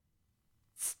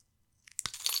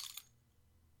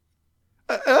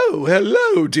Oh,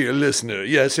 hello, dear listener.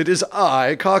 Yes, it is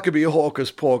I, Cockabee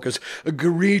Hawkus Porkus.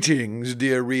 Greetings,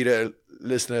 dear reader,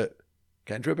 listener.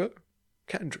 Cantripper?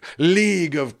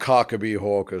 League of Cockabee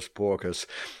Hawkus Porkus.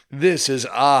 This is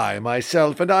I,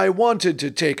 myself, and I wanted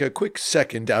to take a quick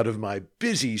second out of my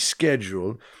busy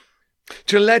schedule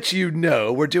to let you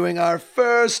know we're doing our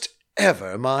first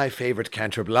ever My Favorite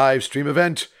Cantrip live stream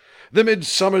event, the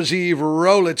Midsummer's Eve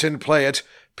Roll It and Play It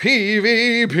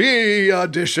PvP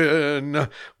edition,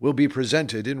 will be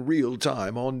presented in real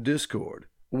time on Discord.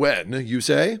 When, you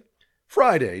say?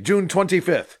 Friday, June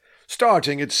 25th,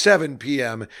 starting at 7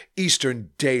 p.m.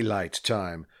 Eastern Daylight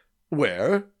Time.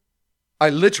 Where? I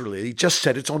literally just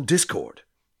said it's on Discord.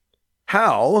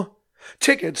 How?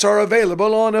 Tickets are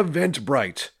available on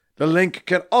Eventbrite. The link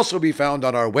can also be found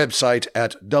on our website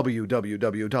at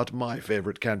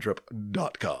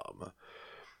www.myfavoritecantrip.com.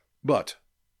 But,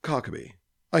 Cockabee,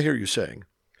 I hear you saying,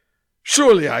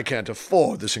 surely I can't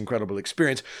afford this incredible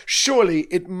experience. Surely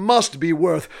it must be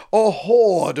worth a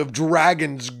hoard of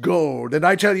dragon's gold. And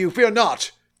I tell you, fear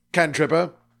not,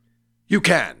 Cantripper. You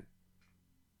can.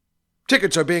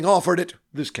 Tickets are being offered at...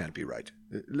 This can't be right.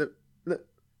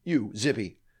 You,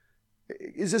 Zippy.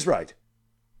 Is this right?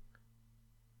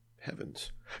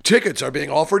 Heavens. Tickets are being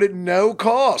offered at no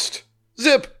cost.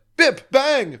 Zip, bip,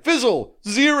 bang, fizzle,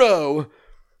 0.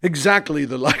 Exactly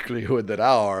the likelihood that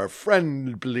our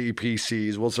friendly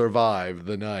PCs will survive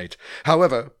the night.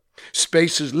 However,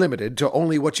 space is limited to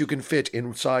only what you can fit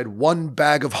inside one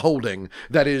bag of holding,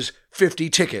 that is, 50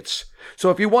 tickets.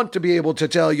 So if you want to be able to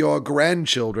tell your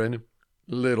grandchildren,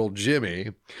 little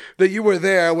Jimmy, that you were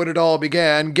there when it all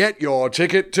began, get your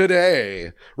ticket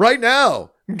today. Right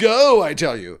now. Go, I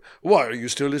tell you. Why are you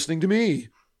still listening to me?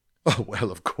 Oh,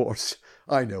 well, of course.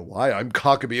 I know why. I'm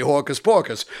Cockabee Hawkus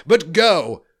Porkus. But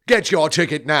go. Get your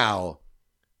ticket now.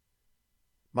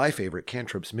 My Favorite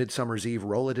Cantrip's Midsummer's Eve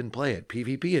Roll It and Play It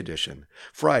PvP edition.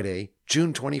 Friday,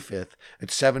 June 25th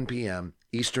at 7 p.m.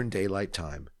 Eastern Daylight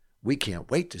Time. We can't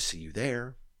wait to see you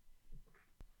there.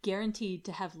 Guaranteed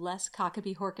to have less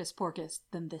Cockabee Hawkus Porkus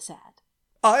than this ad.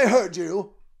 I heard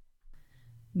you.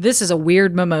 This is a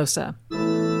weird mimosa.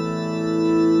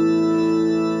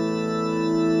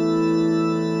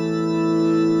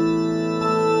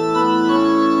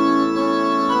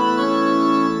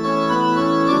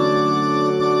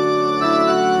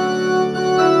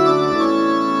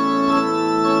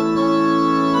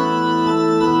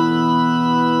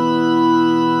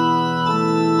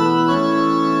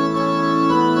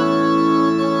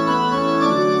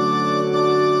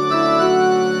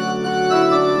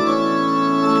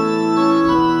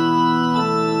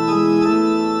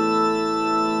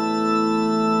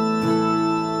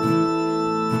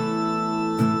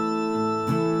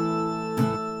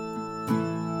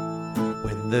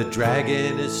 The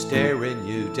dragon is staring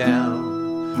you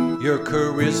down. Your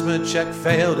charisma check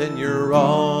failed and you're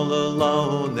all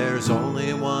alone. There's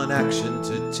only one action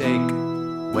to take.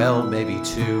 Well, maybe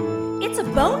two. It's a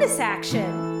bonus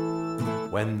action.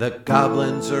 When the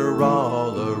goblins are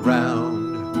all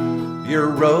around, your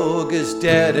rogue is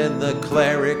dead and the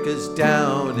cleric is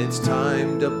down. It's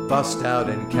time to bust out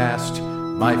and cast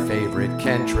my favorite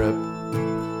cantrip.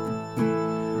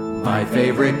 My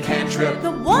favorite cantrip.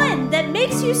 The one that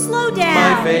makes you slow down.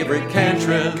 My favorite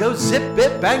cantrip. Go zip,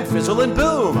 bip, bang, fizzle, and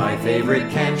boom. My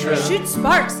favorite cantrip. Shoot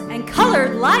sparks and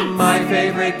colored lights. My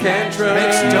favorite cantrip.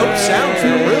 Makes dope sounds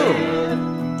in a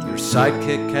room. Your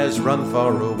sidekick has run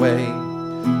far away.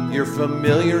 Your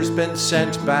familiar's been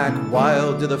sent back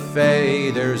wild to the fey.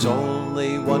 There's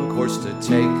only one course to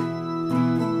take.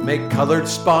 Make colored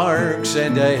sparks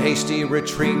and a hasty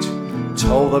retreat.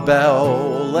 Toll the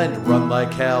bell and run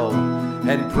like hell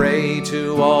and pray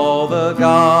to all the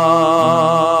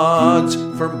gods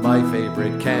for my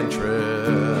favorite cantrip.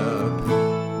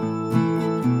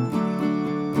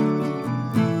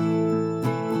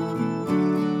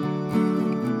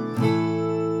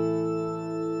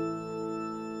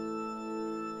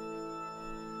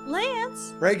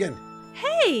 Lance. Reagan.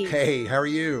 Hey. Hey, how are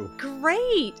you?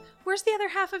 Great. Where's the other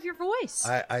half of your voice?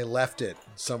 I left it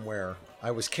somewhere. I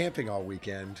was camping all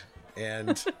weekend,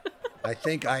 and I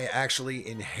think I actually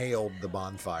inhaled the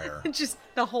bonfire. Just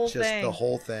the whole thing. Just the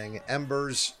whole thing.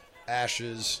 Embers,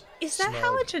 ashes. Is that smoke.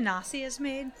 how a genasi is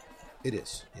made? It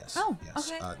is, yes. Oh,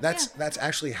 yes. okay. That's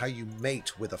actually how you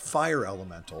mate with a fire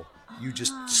elemental. You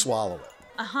just swallow it.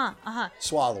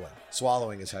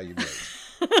 Swallowing is how you mate.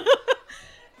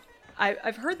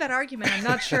 I've heard that argument. I'm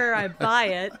not sure I buy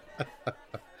it.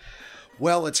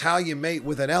 Well, it's how you mate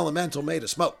with an elemental made of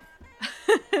smoke.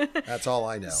 That's all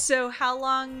I know. So how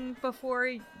long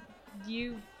before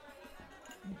you...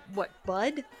 What,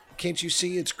 bud? Can't you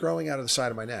see it's growing out of the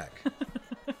side of my neck?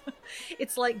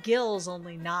 It's like gills,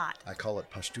 only not. I call it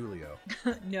Pastulio.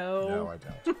 No. No, I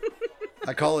don't.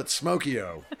 I call it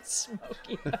Smokio.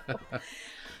 Smoky.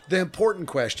 The important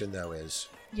question, though, is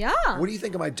Yeah. what do you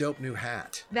think of my dope new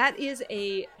hat? That is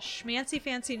a schmancy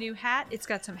fancy new hat. It's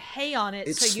got some hay on it,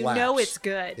 It so you know slaps. it's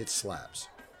good. It slaps.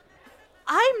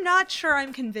 I'm not sure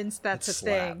I'm convinced that's It a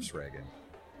thing. slaps, Reagan.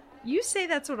 You say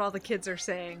that's what all the kids are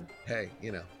saying. Hey,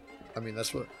 I mean,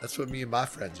 that's what me and my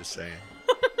friends are saying.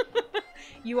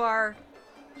 You are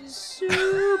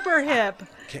super hip.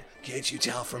 Can't you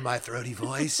tell from my throaty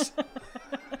voice?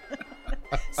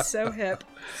 So hip.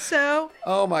 So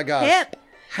Oh my gosh. hip.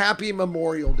 Happy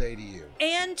Memorial Day to you.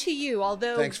 And to you,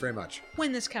 although Thanks very much.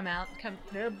 when this come out,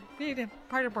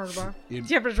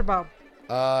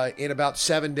 In about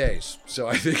 7 days. So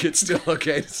I think it's still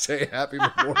okay to say Happy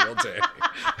Memorial Day.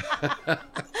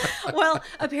 well,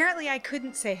 apparently I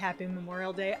couldn't say Happy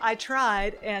Memorial Day. I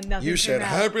tried, and nothing. You said came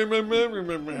out. Happy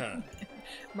Memorial Day.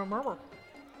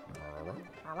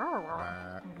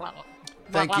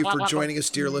 Thank you for joining us,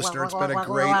 dear listener. It's been a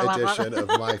great edition of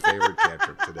My Favorite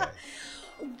Cantrip today.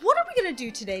 What are we gonna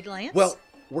do today, Lance? Well,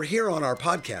 we're here on our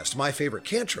podcast, My Favorite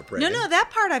Cantrip, Reagan. no, that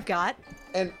part I've got.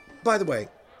 And by the way,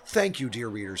 thank you, dear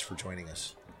readers, for joining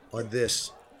us on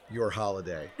this, your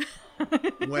holiday.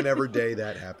 Whenever day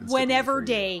that happens. Whenever to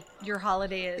be for you. day your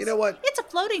holiday is. You know what? It's a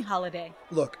floating holiday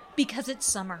Look, because it's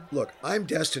summer. I'm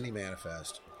Destiny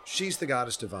Manifest. She's the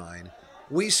goddess divine.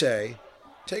 We say,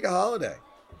 take a holiday.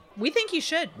 We think you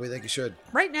should We think you should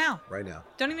right now. right now.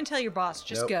 Don't even tell your boss.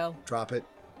 Just Nope. go. Drop it.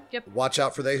 Yep. Watch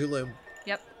out for they who loom.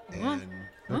 Yep. And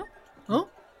Huh?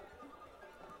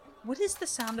 What is the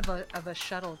sound of a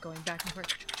shuttle going back and forth?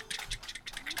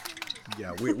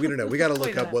 yeah, we don't know. We got to look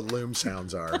Wait a up what loom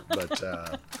sounds are.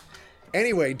 But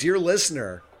anyway, dear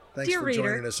listener, thanks Dear for reader.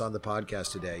 joining us on the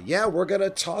podcast today. Yeah, we're going to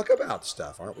talk about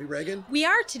stuff, aren't we, Reagan? We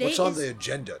are today. What's on is- the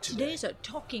agenda today? Today's a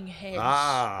talking head.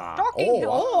 Talking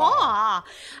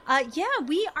Yeah,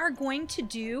 we are going to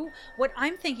do what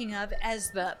I'm thinking of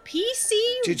as the PC.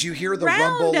 Did you hear the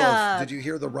Roundup. rumble of? Did you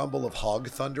hear the rumble of hog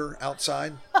thunder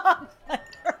outside?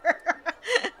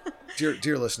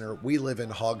 Dear listener, we live in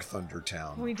Hog Thunder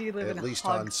Town. We do live at in least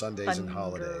Hog on Sundays and Thunder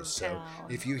holidays. So Town.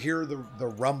 if you hear the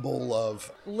rumble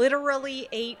of, Literally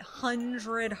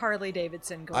 800 Harley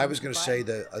Davidson going. I was going to by. say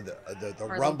the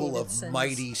Harley rumble of Davidsons.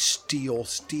 mighty steel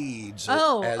steeds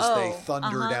Oh, as oh, they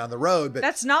thunder uh-huh. down the road. But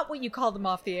That's not what you call them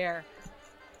off the air.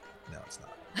 no, it's not.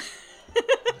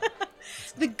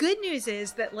 The good news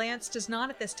is that Lance does not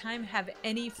at this time have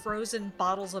any frozen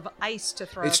bottles of ice to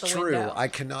throw It's out the true. window. I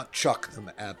cannot chuck them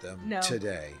at them No.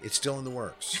 today. It's still in the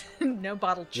works. No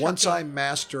bottle chucking. Once I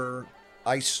master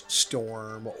ice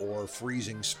storm or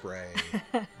freezing spray,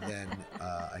 then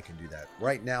I can do that.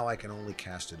 Right now, I can only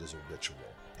cast it as a ritual.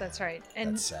 That's right.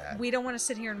 And That's sad. we don't want to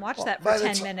sit here and watch Well, that by for the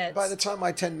 10 ti- minutes. By the time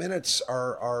my 10 minutes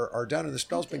are done and the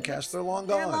spell's been cast, they're long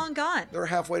gone. They're long gone. They're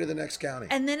halfway to the next county.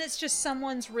 And then it's just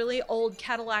someone's really old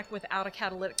Cadillac without a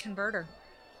catalytic converter.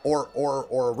 Or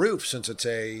a roof, since it's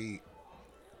a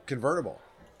convertible.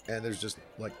 And there's just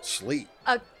like sleet.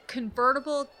 A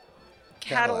convertible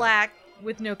Cadillac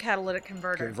with no catalytic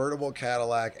converter. Convertible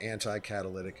Cadillac,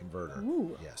 anti-catalytic converter.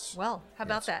 Ooh. Yes. Well, how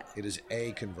about Yes. that? It is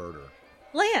a converter.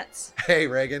 Lance, Hey,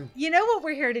 Reagan. you know what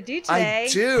we're here to do today? I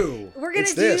do. We're gonna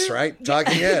it's do this, right?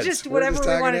 Talking heads. just We're whatever we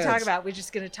talking want to talk heads. about. We're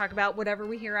just going to talk about whatever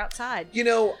we hear outside. You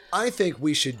know, I think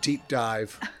we should deep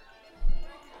dive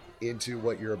into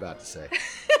what you're about to say.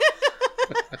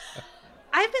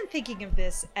 I've been thinking of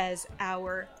this as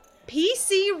our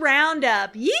PC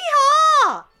Roundup.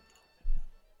 Yeehaw!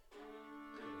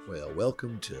 Well,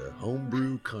 welcome to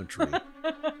Homebrew Country.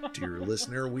 Dear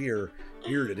listener, we are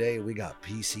here today. We got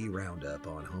PC Roundup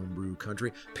on Homebrew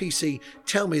Country. PC,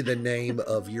 tell me the name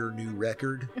of your new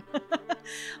record.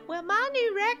 Well, my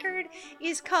new record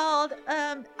is called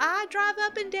I Drive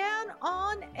Up and Down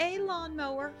on a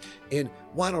Lawnmower. And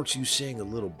why don't you sing a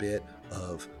little bit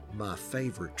of my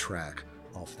favorite track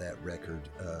off that record,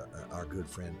 our good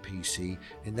friend PC.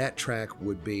 And that track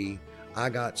would be I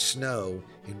Got Snow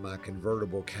in My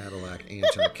Convertible Cadillac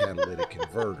Anti-Catalytic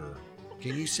Converter.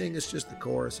 Can you sing us just the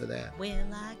chorus of that? Well,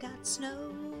 I got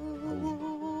snow.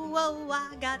 Oh,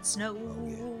 I got snow.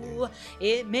 Oh, yeah.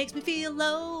 It makes me feel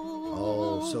low.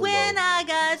 Oh, so when low. I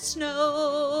got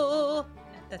snow.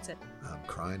 That's it. I'm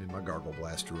crying in my gargle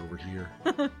blaster over here.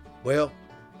 Well,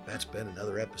 that's been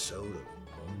another episode of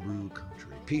Homebrew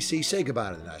Country. PC, say goodbye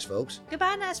to the nice folks.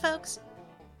 Goodbye, nice folks.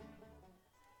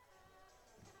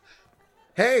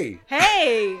 Hey!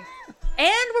 Hey!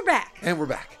 And we're back. And we're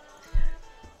back.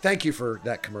 Thank you for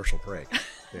that commercial break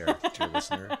there, dear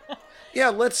listener. Yeah,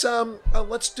 let's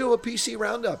do a PC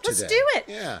roundup today. Let's do it.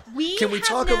 Yeah. We Can we have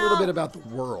talk a little now- bit about the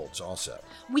worlds also?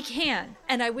 We can,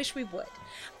 and I wish we would.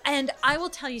 And I will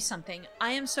tell you something.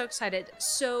 I am so excited.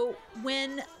 So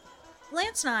when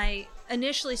Lance and I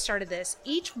initially started this,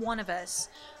 each one of us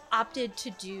opted to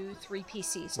do 3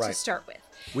 PCs to Right. start with.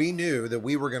 We knew that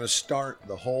we were going to start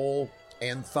the whole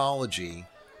anthology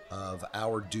of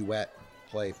our duet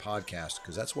play podcast,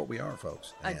 because that's what we are,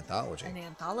 folks, an anthology, An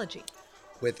anthology.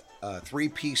 with 3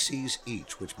 PCs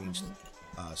each, which means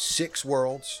Mm-hmm. 6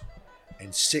 worlds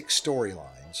and 6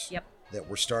 storylines Yep. that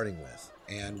we're starting with.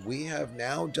 And we have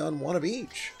now done one of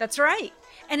each. That's right.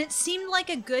 And it seemed like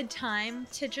a good time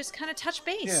to just kind of touch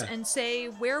base Yeah. and say,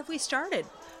 where have we started?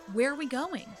 Where are we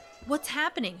going? What's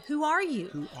happening? Who are you?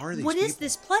 Who are these What is people?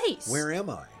 this place? Where am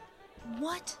I?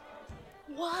 What?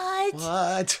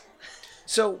 What?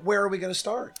 So where are we going to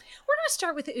start? We're going to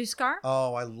start with Uskar.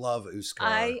 Oh, I love Uskar.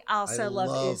 I also love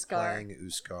Uskar. Playing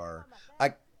Uskar.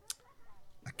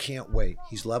 I can't wait.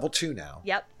 He's level 2 now.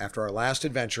 Yep. After our last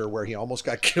adventure where he almost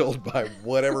got killed by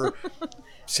whatever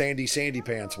Sandy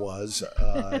Pants was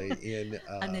in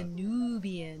An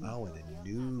Anubian. oh, an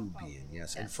Anubian,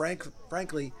 yes. And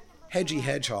frankly, Hedgie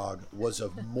Hedgehog was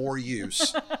of more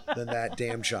use than that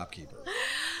damn shopkeeper.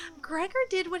 Gregor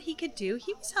did what he could do.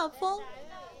 He was helpful.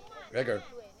 Gregor.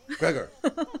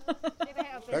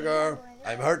 Gregor,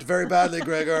 I'm hurt very badly,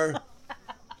 Gregor.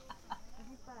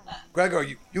 Gregor,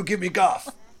 you give me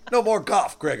guff. No more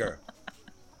guff, Gregor.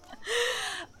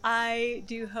 I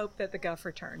do hope that the guff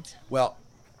returns. Well,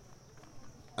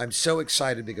 I'm so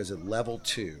excited because at level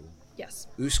 2, Yes.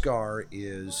 Uskar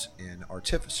is an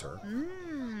artificer,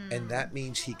 and that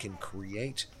means he can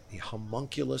create a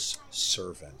homunculus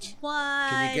servant. What?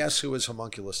 Can you guess who his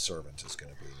homunculus servant is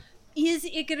going to be? Is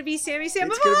it going to be Sammy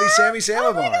Samovar? It's going to be Sammy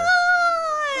Oh my Samovar. God!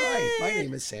 Hi, my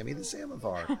name is Sammy the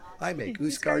Samovar. I make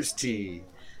Uskar's tea.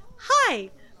 Hi,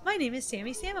 my name is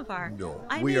Sammy Samovar. No,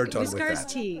 I we make are done with Uskar's that.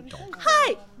 tea. Don't.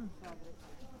 Hi.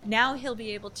 Now he'll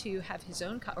be able to have his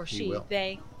own, or He she, will.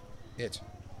 they, It.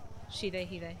 she, they,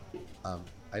 he, they.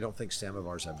 I don't think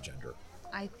Samovars have gender.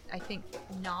 I think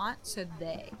not, so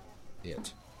they.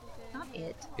 It. Not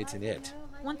it. It's an it.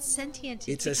 Once sentient,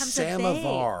 it It's a becomes a they.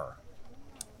 Samovar.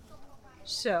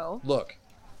 So, Look,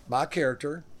 my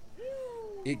character,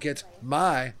 it gets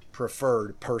my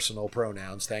preferred personal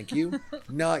pronouns, thank you,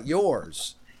 not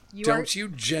yours. you Don't you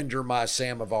gender my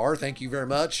Samovar, thank you very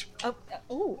much.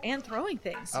 Oh, and throwing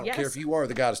things. I don't yes. care if you are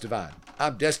the goddess divine.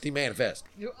 I'm Destiny Manifest.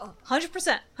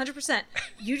 100%. 100%.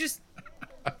 You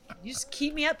just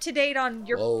keep me up to date on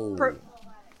your Whoa.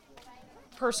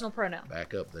 personal pronoun.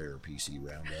 Back up there, PC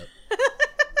Roundup.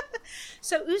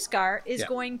 So Uskar is Yeah.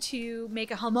 going to make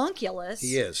a homunculus.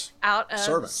 He is. Out of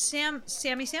Servant.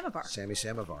 Sammy Samovar. Sammy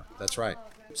Samovar. That's right.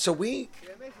 So we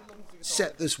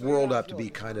set this world up to be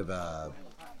kind of a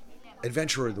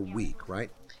adventure of the week,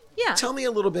 right? Yeah. Tell me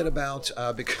a little bit about,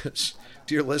 because,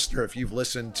 dear listener, if you've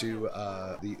listened to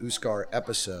the Uskar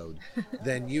episode,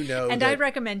 then you know and that I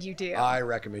recommend you do. I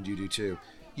recommend you do too.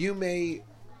 You may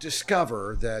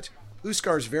discover that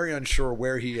Uskar's very unsure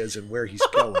where he is and where he's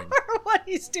going. what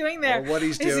he's doing there. Or what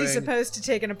he's Is he doing. supposed to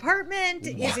take an apartment?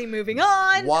 Is he moving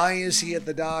on? Why is he at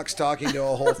the docks talking to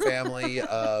a whole family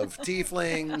of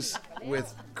tieflings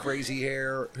with crazy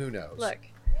hair? Who knows? Look,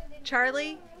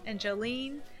 Charlie and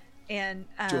Jolene and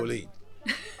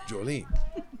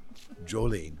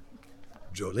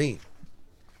Jolene.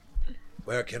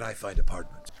 Where can I find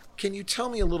apartments? Can you tell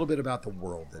me a little bit about the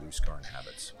world that Uskar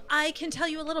inhabits? I can tell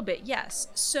you a little bit, yes.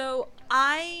 So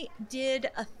I did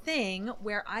a thing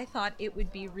where I thought it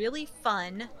would be really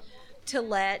fun to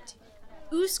let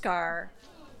Uskar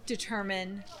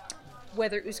determine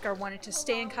whether Uskar wanted to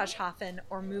stay in Kashhafen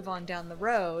or move on down the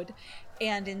road.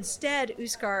 And instead,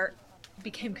 Uskar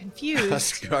became confused.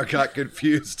 Uskar got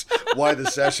confused why the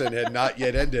session had not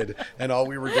yet ended, and all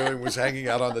we were doing was hanging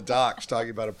out on the docks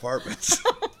talking about apartments.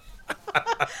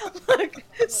 Look,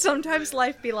 sometimes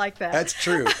life be like that. That's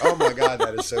true. Oh my God,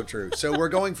 that is so true. So we're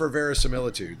going for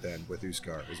verisimilitude then with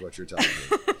Uskar, is what you're telling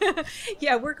me.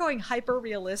 Yeah, we're going hyper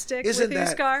realistic Isn't with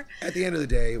that, Uskar. at the end of the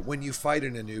day, when you fight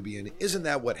an Anubian, isn't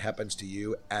that what happens to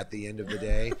you at the end of the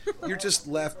day? You're just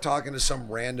left talking to some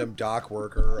random dock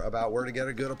worker about where to get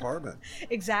a good apartment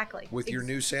Exactly. with your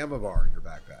new Samovar in your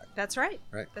backpack. That's right.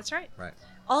 Right. That's right. Right.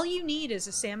 All you need is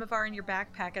a Samovar in your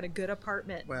backpack at a good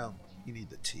apartment. Well, you need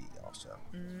the tea also.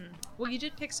 Well, you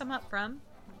did pick some up from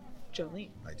Jolene.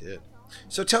 I did.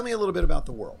 So tell me a little bit about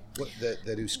the world that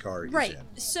Uskar is Right. in.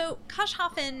 So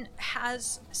Kashhafen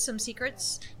has some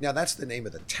secrets. Now, that's the name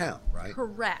of the town, right?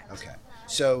 Correct. Okay.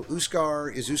 So is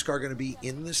Uskar going to be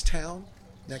in this town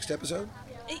next episode?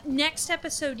 Next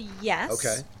episode, yes.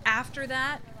 Okay. After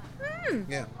that,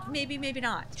 Yeah. maybe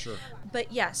not. Sure.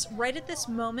 But yes, right at this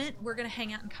moment, we're going to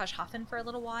hang out in Cushhoffen for a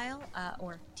little while,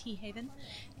 or Tea Haven.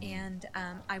 And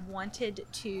I wanted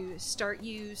to start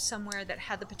you somewhere that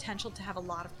had the potential to have a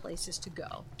lot of places to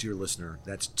go. Dear listener,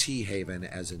 that's Tea Haven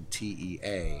as in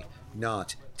TEA,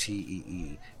 not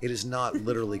TEE. It is not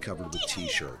literally covered with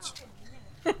T-shirts.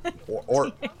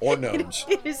 Or gnomes.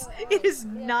 It is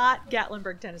not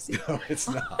Gatlinburg, Tennessee. No, it's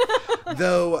not.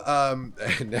 Though,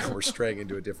 now we're straying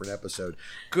into a different episode.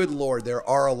 Good Lord, there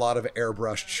are a lot of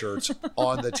airbrushed shirts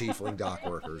on the Tiefling dock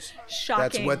workers. Shocking.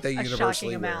 That's what they a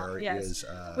universally shocking amount, wear. yes. Is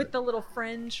with the little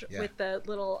fringe, yeah. with the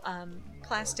little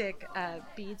plastic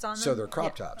beads on them. so they're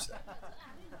crop tops. Then.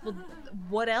 Well,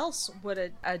 what else would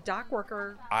a dock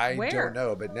worker I wear? don't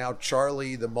know, but now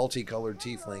Charlie, the multicolored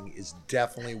tiefling, is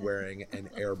definitely wearing an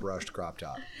airbrushed crop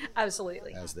top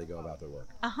Absolutely. as they go about their work.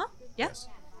 Uh-huh. Yeah. Yes.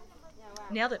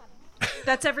 Nailed it.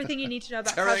 That's everything you need to know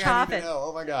about Everything I need to Cushhoffen. know.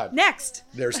 Oh my God. Next.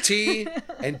 There's tea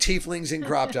and tieflings in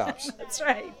crop tops That's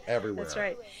right. everywhere. That's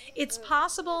right. It's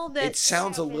possible that It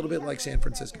sounds a little bit like San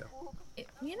Francisco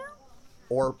you know,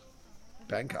 or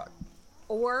Bangkok,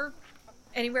 or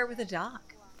anywhere with a dock.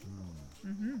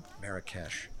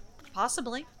 Marrakesh.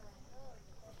 Possibly.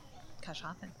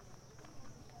 Cushhoffen.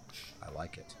 I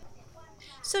like it.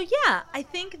 So yeah, I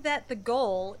think that the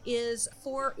goal is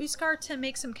for Uskar to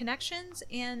make some connections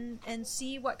and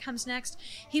see what comes next.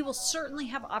 He will certainly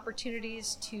have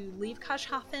opportunities to leave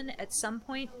Cushhoffen at some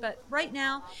point, but right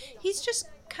now he's just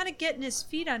kind of getting his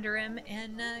feet under him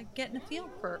and getting a feel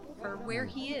for where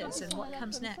he is and what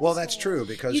comes next. Well, that's true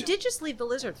because You did just leave the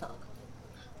lizard folk.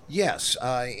 yes,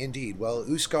 indeed. Well,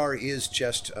 Uskar is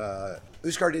just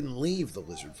Uskar didn't leave the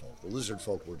lizard folk. The lizard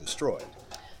folk were destroyed.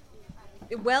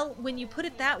 Well, when you put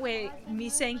it that way, me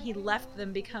saying he left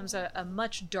them becomes a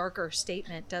much darker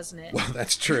statement, doesn't it? Well,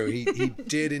 that's true. He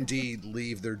did indeed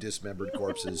leave their dismembered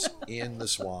corpses in the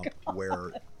swamp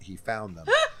where he found them.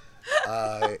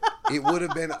 It would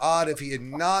have been odd if he had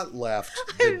not left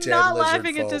the I'm dead not lizard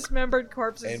laughing at folk dismembered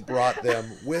corpses. and brought them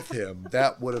with him.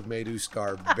 That would have made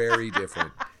Uskar very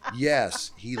different.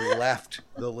 Yes, he left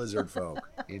the lizard folk.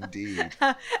 Indeed.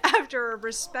 After a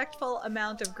respectful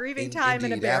amount of grieving time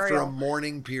and a Indeed, after burial. a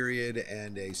mourning period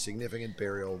and a significant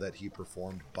burial that he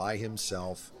performed by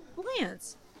himself.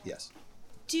 Lance, Yes.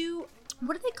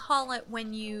 what do they call it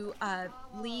when you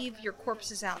leave your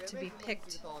corpses out to be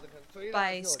picked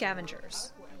by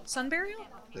scavengers? Sun burial?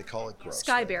 They call it gross.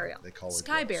 Sky burial. They call it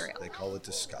Sky gross. burial. They call it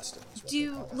disgusting. is what they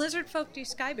Do call it. lizard folk do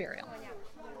sky burial?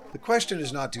 The question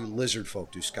is not do lizard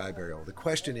folk do sky burial. The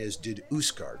question is did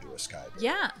Uskar do a sky burial?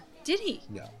 Yeah. Did he?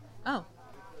 No. Oh.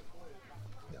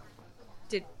 No.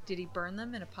 Did he burn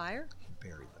them in a pyre? He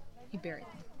buried them He buried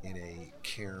them. in a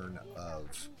cairn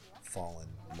of fallen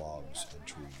logs and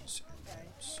trees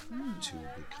and limbs to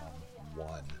become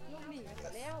one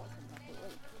with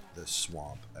the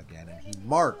swamp again. And he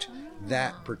marked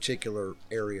that particular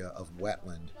area of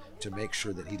wetland to make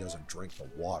sure that he doesn't drink the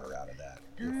water out of that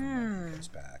if and when he comes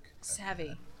back.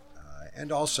 Savvy.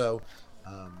 And also,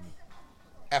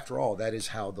 after all, that is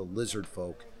how the lizard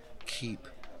folk keep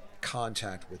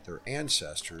contact with their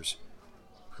ancestors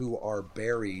who are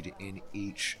buried in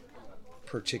each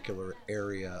particular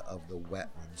area of the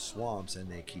wetland swamps, and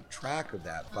they keep track of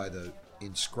that by the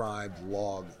inscribed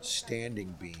log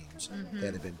standing beams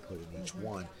that have been put in each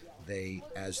one. They,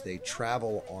 as they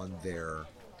travel on their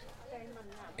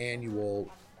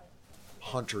annual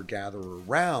hunter-gatherer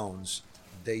rounds,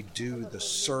 they do the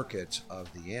circuit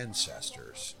of the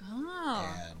ancestors.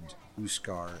 Oh. And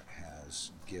Uskar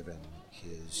has given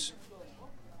his,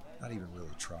 not even really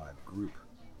tribe, group,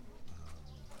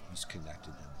 he's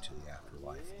connected them to the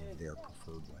afterlife in their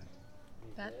preferred way.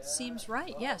 That seems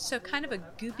right. Yeah. So kind of a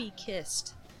goopy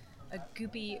kissed, a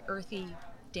goopy, earthy,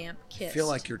 damp kiss. I feel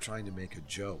like you're trying to make a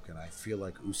joke, and I feel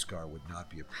like Uskar would not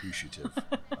be appreciative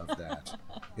of that.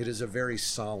 It is a very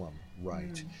solemn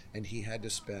rite, and he had to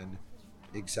spend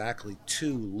exactly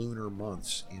 2 lunar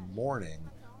months in mourning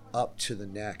up to the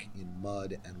neck in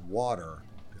mud and water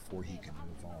before he can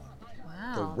move on.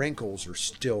 Wow. The wrinkles are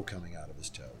still coming out of his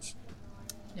toes.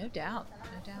 No doubt.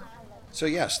 No doubt. So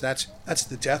yes, that's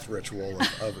the death ritual of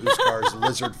Uskar's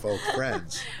lizard folk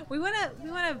friends. We want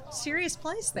a serious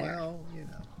place there. Well, you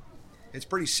know, it's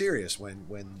pretty serious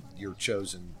when your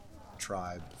chosen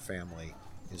tribe family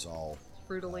is all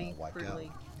brutally wiped out.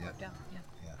 wiped out. Yeah.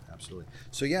 Yeah, absolutely.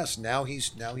 So yes, now he's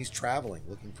traveling,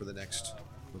 looking for the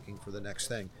next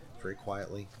thing, very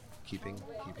quietly, keeping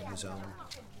his own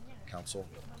counsel,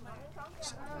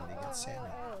 except for when he gets Sammy.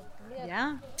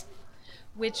 Yeah.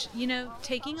 which,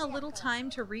 taking a little time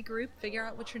to regroup, figure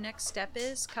out what your next step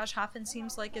is. Cuxhaven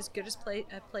seems like as good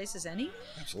a place as any.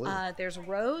 Absolutely. There's a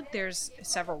road. There's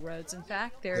several roads, in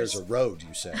fact. There's a road,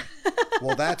 you say?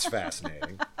 Well, that's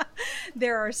fascinating.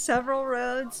 There are several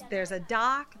roads. There's a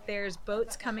dock. There's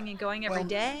boats coming and going every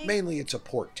day. Mainly it's a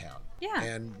port town. Yeah.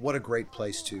 And what a great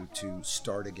place to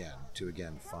start again, to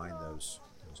find those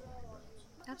many roads.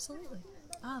 Absolutely.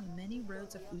 The many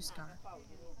roads of Uskar.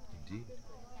 Indeed.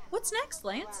 What's next,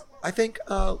 Lance? I think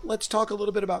let's talk a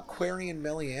little bit about Quarian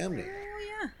Meliamne.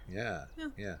 Oh, Yeah.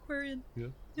 Quarian.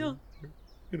 Yeah.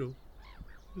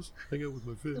 Just hang out with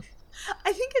my fish.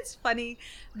 I think it's funny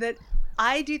that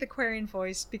I do the Quarian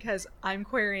voice because I'm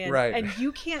Quarian, Right. and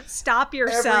you can't stop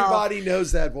yourself. Everybody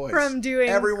knows that voice. From doing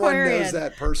Everyone Quarian. knows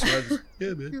that person.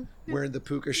 Yeah, man. Wearing the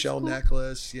puka shell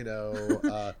necklace, They're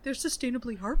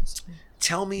sustainably harvested.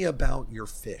 Tell me about your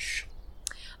fish.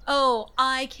 Oh,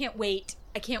 I can't wait.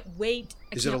 I can't wait.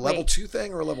 Is it a level 2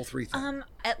 thing or a level 3 thing?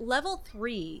 At level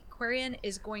 3, Quarian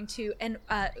is going to, and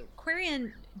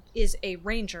Quarian is a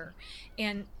ranger,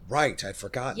 and Right, I'd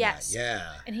forgotten yes, that.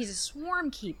 Yeah. and he's a swarm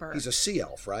keeper. He's a sea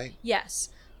elf, right? Yes,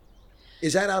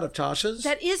 Is that out of Tasha's?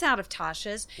 that is out of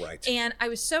Tasha's. Right. And I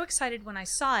was so excited when I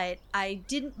saw it. I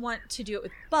didn't want to do it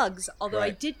with bugs, although I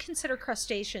Right. did consider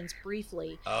crustaceans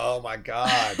briefly. Oh my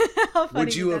God. How funny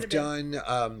Would you would have that been?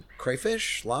 done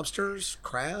crayfish, lobsters,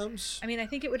 crabs? I mean, I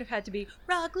think it would have had to be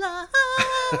rock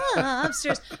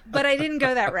lobsters, but I didn't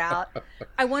go that route.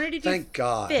 I wanted to do Thank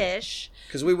God. fish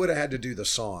Because we would have had to do the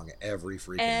song every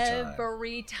freaking time.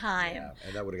 every time. Yeah,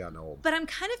 and that would have gotten old. But I'm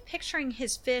kind of picturing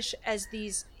his fish as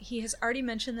these. He has already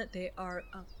mentioned that they are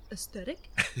aesthetic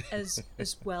as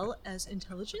well as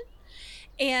intelligent,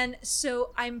 and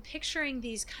so I'm picturing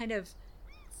these kind of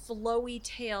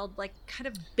flowy-tailed, like kind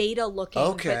of beta-looking,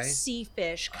 Okay. but sea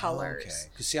fish colors. Okay.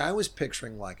 Because see, I was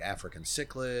picturing like African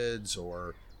cichlids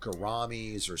or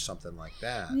gouramis or something like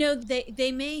that. No,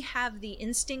 they may have the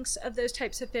instincts of those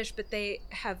types of fish, but they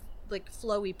have like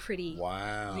flowy, pretty.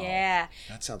 Wow. Yeah.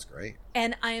 That sounds great.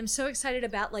 And I am so excited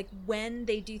about like when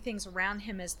they do things around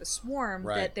him as the swarm,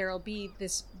 Right. that there will be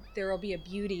a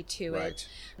beauty to Right. it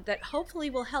that hopefully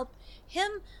will help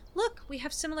him. Look, we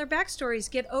have similar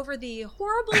backstories. Get over the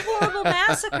horrible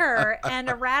massacre and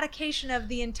eradication of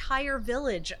the entire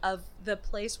village of the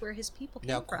place where his people came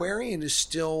Now, from. Quarian is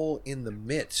still in the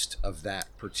midst of that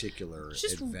particular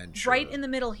Just adventure. right in the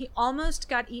middle. He almost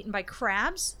got eaten by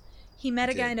crabs. He met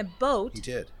He a guy did. in a boat, He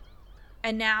did.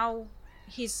 and now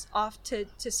he's off to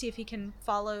see if he can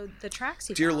follow the tracks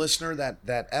he Dear found. listener,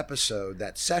 that episode,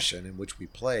 that session in which we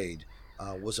played,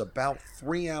 was about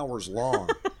 3 hours long.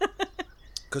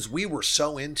 Because we were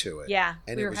so into it. Yeah,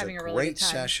 and we it were was having a a really great good time.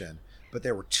 session. But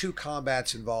there were 2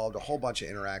 combats involved, a whole bunch of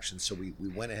interactions, so we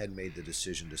went ahead and made the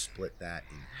decision to split that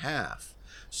in half.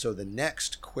 So the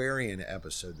next Quarian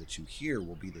episode that you hear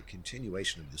will be the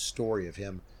continuation of the story of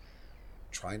him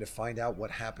trying to find out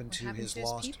what happened to his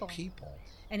lost people.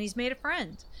 And he's made a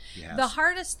friend. Yes. The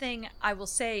hardest thing I will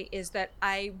say is that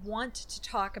I want to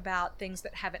talk about things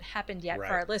that haven't happened yet Right.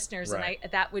 for our listeners, Right.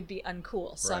 and that would be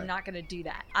uncool. So I'm Right. not going to do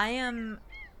that. I am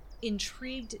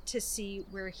intrigued to see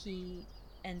where he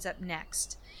ends up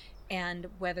next and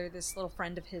whether this little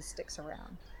friend of his sticks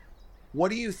around. What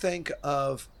do you think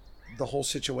of the whole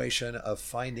situation of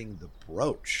finding the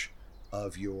brooch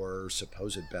of your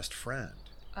supposed best friend?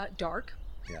 Dark.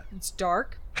 Yeah. It's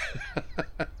dark.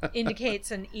 Indicates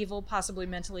an evil, possibly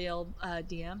mentally ill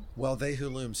DM. Well, They Who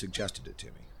Loom suggested it to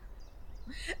me.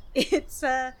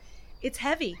 It's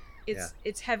heavy.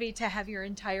 It's heavy to have your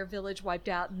entire village wiped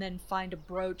out and then find a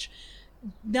brooch,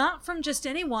 not from just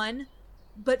anyone,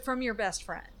 but from your best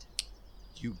friend.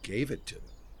 You gave it to them.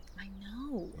 I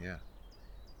know. Yeah.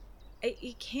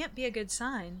 It can't be a good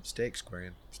sign. Steaks,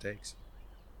 Quarian. Steaks.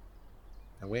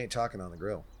 And we ain't talking on the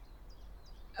grill.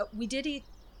 We did eat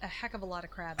a heck of a lot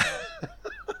of crab, though.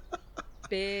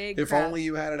 Big If crab. only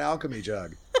you had an alchemy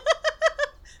jug.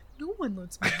 No one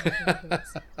lets me have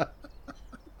this.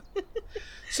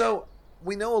 So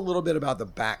we know a little bit about the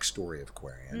backstory of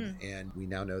Quarian, and we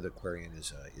now know that Quarian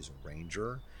is a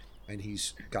ranger, and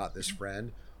he's got this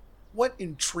friend. What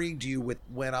intrigued you with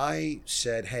when I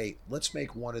said, "Hey, let's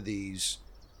make one of these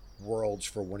worlds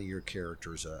for one of your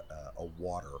characters a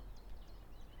water"?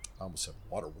 I almost said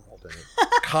water world, and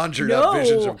it conjured up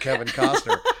visions of Kevin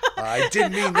Costner. I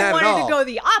didn't mean that I wanted at all. to go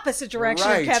the opposite direction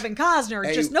Right. of Kevin Costner.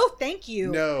 A- Just no thank you.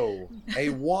 No, a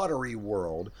watery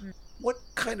world. What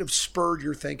kind of spurred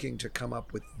your thinking to come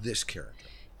up with this character?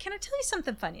 Can I tell you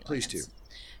something funny, Please Lance? do.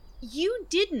 You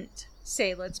didn't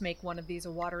say, let's make one of these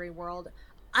a watery world.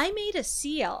 I made a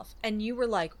sea elf, and you were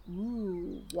like,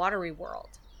 ooh, watery world.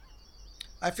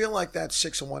 I feel like that's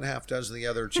 6 1/2 dozen the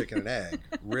other chicken and egg,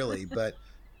 really.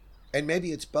 And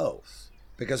maybe it's both.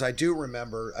 Because I do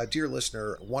remember, dear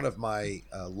listener, one of my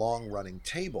long-running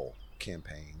table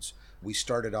campaigns, we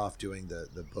started off doing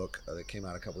the book that came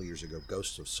out a couple of years ago,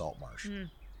 Ghosts of Saltmarsh.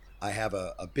 I have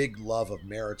a big love of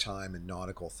maritime and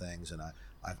nautical things, and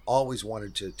I've always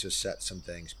wanted to set some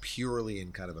things purely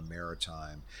in kind of a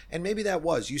maritime. And maybe that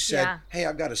was, you said, hey,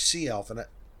 I've got a sea elf, and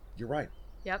you're right.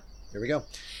 Yep. There we go.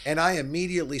 And I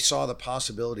immediately saw the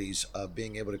possibilities of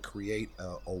being able to create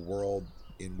a world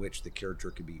in which the character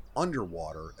could be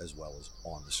underwater as well as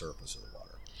on the surface of the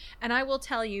water. And I will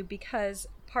tell you, because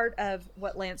part of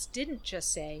what Lance didn't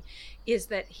just say is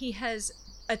that he has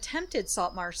attempted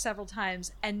Saltmarsh several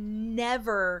times and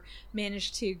never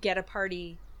managed to get a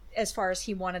party as far as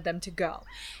he wanted them to go.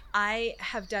 I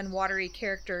have done watery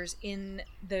characters in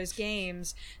those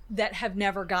games that have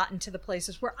never gotten to the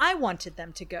places where I wanted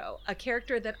them to go. A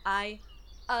character that I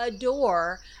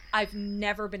adore, I've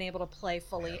never been able to play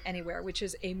fully anywhere, which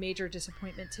is a major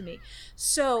disappointment to me.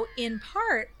 So in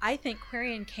part, I think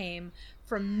Quarian came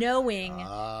from knowing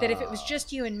that if it was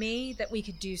just you and me, that we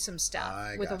could do some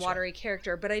stuff with a watery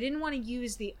character. But I didn't want to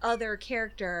use the other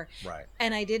character,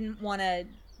 and I didn't want to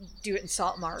do it in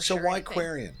Saltmarsh. So why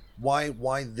Quarian?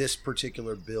 Why this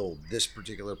particular build, this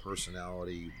particular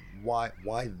personality? Why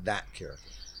that character?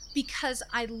 Because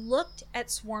I looked at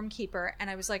Swarmkeeper and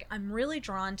I was like, I'm really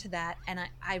drawn to that, and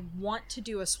I want to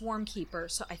do a Swarmkeeper.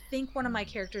 So I think one of my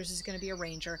characters is going to be a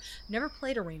ranger. I've never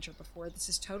played a ranger before. This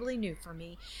is totally new for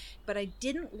me. But I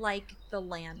didn't like the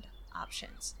land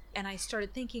options. And I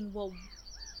started thinking, well,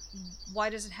 why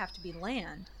does it have to be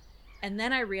land? And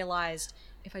then I realized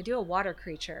if I do a water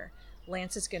creature,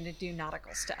 Lance is going to do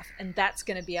nautical stuff, and that's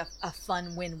going to be a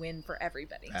fun win-win for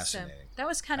everybody. So that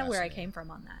was kind of where I came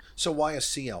from on that. So why a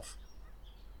sea elf?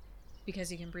 Because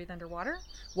he can breathe underwater?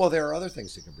 Well, there are other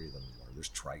things that can breathe underwater. There's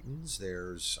tritons,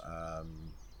 there's...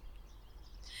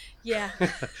 Yeah.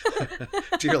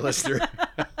 Dear listener,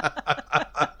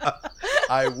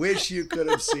 I wish you could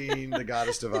have seen the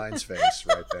Goddess Divine's face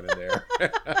right then and there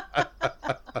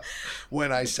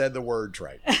when I said the word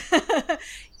triton.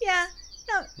 Yeah.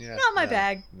 No, not my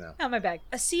bag. No. Not my bag.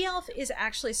 A sea elf is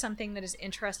actually something that is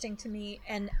interesting to me,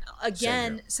 and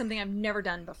again, something I've never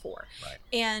done before. Right.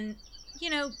 And,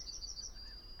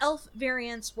 elf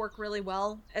variants work really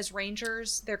well as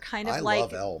rangers. They're kind of I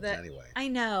love elves anyway. I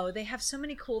know. They have so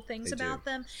many cool things about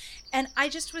them. And I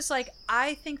just was like,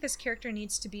 I think this character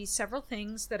needs to be several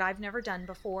things that I've never done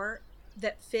before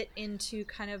that fit into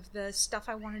kind of the stuff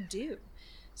I want to do.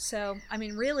 So, I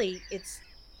mean, really,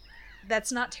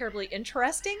 that's not terribly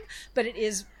interesting, but it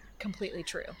is completely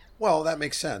true. Well, that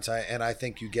makes sense. I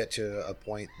think you get to a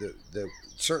point that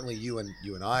certainly you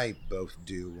and I both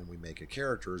do when we make a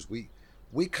character is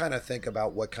we kind of think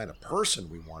about what kind of person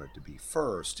we want it to be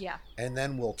first. Yeah. And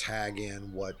then we'll tag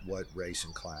in what race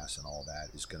and class and all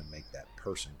that is going to make that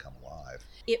person come alive.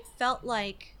 It felt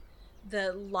like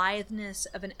the litheness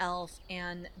of an elf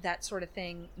and that sort of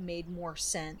thing made more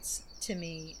sense to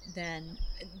me than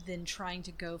trying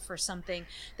to go for something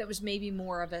that was maybe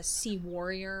more of a sea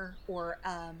warrior or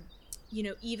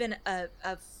even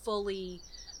a fully,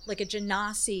 like a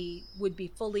genasi would be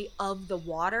fully of the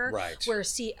water, right, where a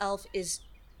sea elf is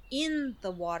in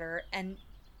the water and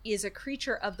is a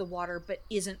creature of the water but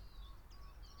isn't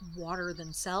water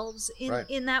themselves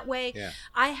in that way. Yeah.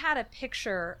 I had a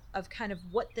picture of kind of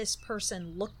what this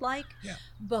person looked like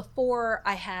before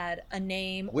I had a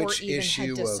name. Which or even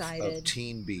issue had decided. of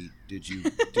Teen Beat did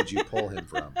you pull him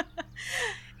from?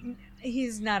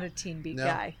 He's not a Teen Beat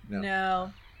guy.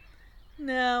 No,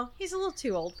 he's a little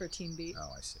too old for Teen Beat. Oh,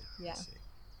 I see. Yeah. I see.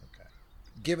 Okay.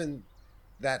 Given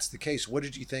that's the case, what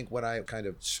did you think when I kind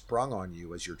of sprung on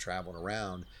you as you're traveling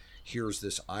around? Here's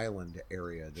this island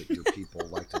area that your people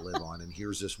like to live on, and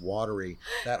here's this watery,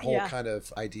 that whole kind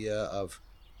of idea of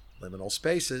liminal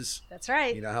spaces. That's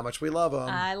right. You know how much we love them.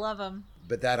 I love them.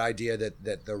 But that idea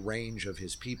that the range of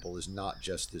his people is not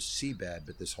just this seabed,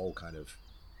 but this whole kind of...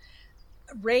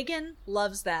 Reagan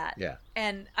loves that. Yeah.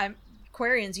 And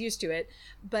Quarian's used to it,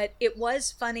 but it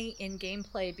was funny in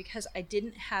gameplay because I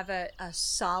didn't have a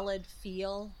solid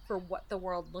feel for what the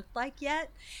world looked like yet,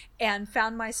 and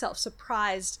found myself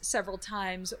surprised several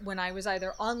times when I was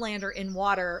either on land or in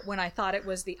water when I thought it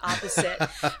was the opposite.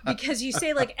 Because you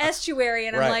say like estuary,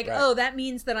 and I'm like, oh, that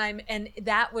means that and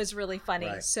that was really funny.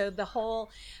 Right. So the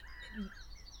whole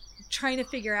trying to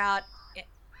figure out,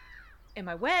 am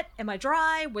I wet? Am I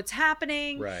dry? What's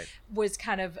happening? Right. Was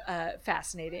kind of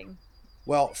fascinating.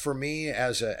 Well, for me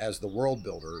as the world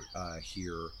builder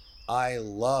here, I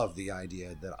love the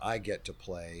idea that I get to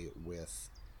play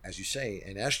with as you say,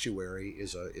 an estuary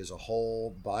is a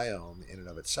whole biome in and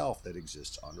of itself that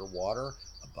exists underwater,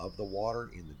 above the water,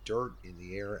 in the dirt, in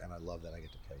the air, and I love that I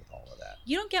get to play with all of that.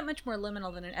 You don't get much more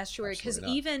liminal than an estuary because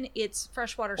Absolutely not. even it's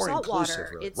freshwater, Or inclusive, saltwater.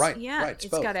 really. It's right. it's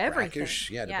both. got everything. Brackish,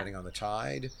 depending on the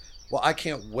tide. Well, I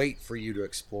can't wait for you to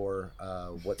explore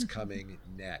what's coming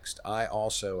next. I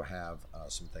also have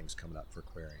some things coming up for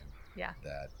Aquarium. Yeah.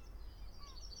 That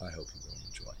I hope you will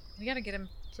enjoy. We got to get him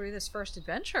through this first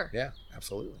adventure. Yeah,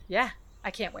 absolutely. Yeah,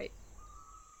 I can't wait.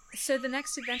 So the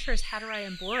next adventure is Hatterai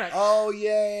and Boruk. Oh,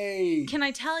 yay! Can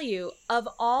I tell you, of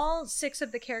all 6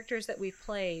 of the characters that we've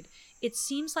played, it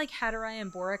seems like Hatterai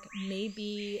and Boruk may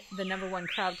be the #1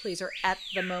 crowd pleaser at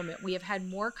the moment. We have had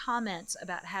more comments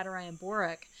about Hatterai and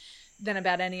Boruk than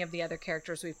about any of the other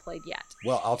characters we've played yet.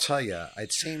 Well, I'll tell you,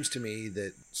 it seems to me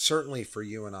that certainly for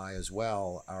you and I as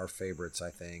well, our favorites, I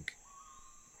think,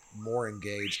 more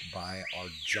engaged by our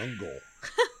jungle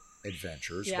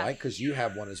adventures, Yeah. right? Because you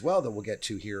have one as well that we'll get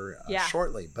to here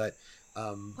shortly. But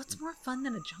What's more fun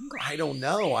than a jungle? I don't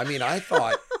know. I mean, I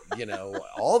thought,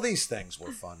 all these things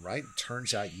were fun, right?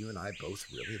 Turns out you and I both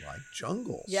really like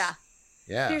jungles. Yeah.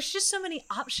 Yeah. There's just so many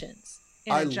options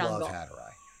in I a jungle. love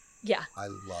Hatterai. Yeah. I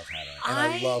love Hatterai. And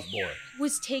I love Boruk.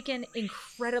 Was taken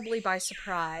incredibly by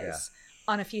surprise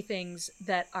on a few things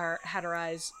that are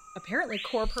Hatterai's apparently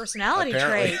core personality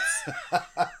Apparently.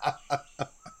 traits.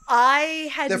 I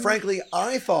had That frankly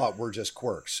I thought were just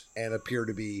quirks and appear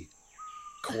to be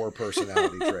core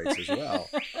personality traits as well.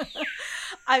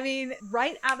 I mean,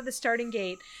 right out of the starting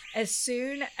gate, as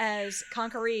soon as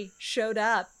Conqueree showed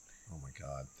up, Oh my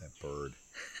God, that bird.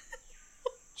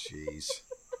 Jeez.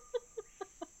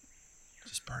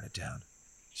 Just burn it down.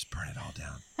 Just burn it all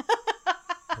down.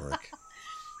 Boruk,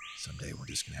 someday we're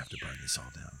just going to have to burn this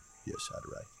all down. Yes,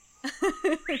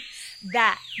 Hatterai.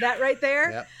 that right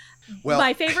there, Yep. Well,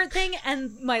 my favorite thing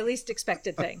and my least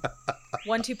expected thing.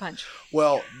 1-2 punch.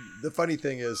 Well, the funny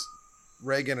thing is,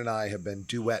 Reagan and I have been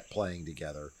duet playing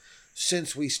together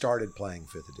since we started playing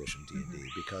 5th edition D&D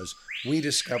because we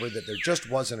discovered that there just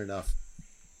wasn't enough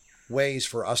ways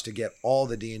for us to get all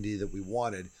the D&D that we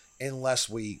wanted unless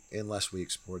we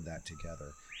explored that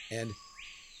together. And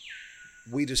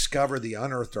we discovered the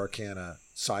Unearthed Arcana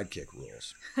sidekick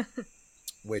rules,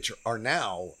 which are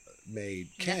now made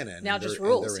canon. Now and just they're-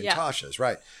 rules, and they're in yeah. Tasha's,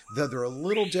 right. Though they're a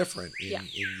little different in Yeah.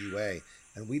 UA.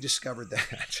 And we discovered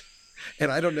that.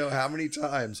 And I don't know how many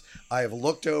times I have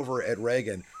looked over at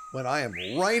Reagan when I am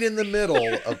right in the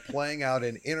middle of playing out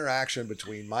an interaction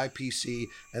between my PC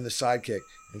and the sidekick.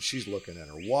 And she's looking at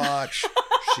her watch.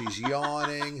 She's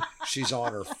yawning. She's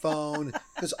on her phone.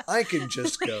 Because I can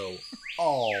just go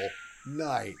all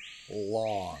night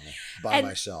long by And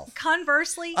myself.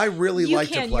 Conversely, I really you like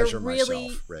can. to pleasure You're really-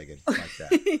 myself, Reagan, like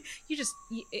that.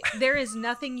 there is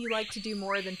nothing you like to do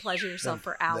more than pleasure yourself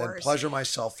for hours. Then pleasure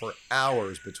myself for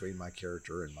hours between my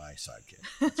character and my sidekick.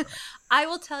 That's right. I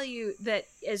will tell you that,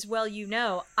 as well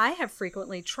I have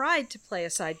frequently tried to play a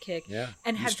sidekick Yeah,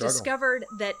 and you have struggle. discovered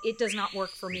that it does not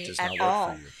work for It me does at not work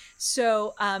all. for you.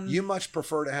 So, You much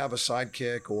prefer to have a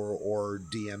sidekick or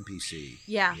DMPC.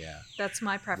 yeah, Yeah. that's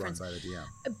my Run preference. by the DM.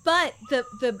 But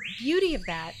the beauty of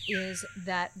that is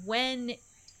that when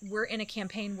we're in a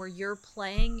campaign where you're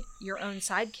playing your own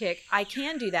sidekick, I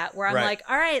can do that where I'm Right. like,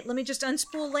 all right, let me just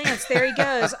unspool Lance. There he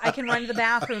goes. I can run to the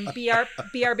bathroom,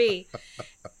 BRB.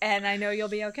 And I know you'll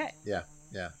be okay. Yeah,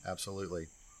 absolutely.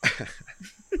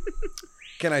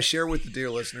 Can I share with the dear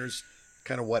listeners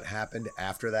kind of what happened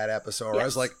after that episode? I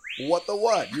was Yes. like, what the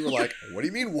what? You were like, what do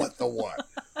you mean, what the what?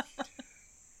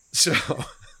 So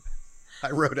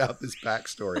I wrote out this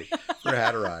backstory for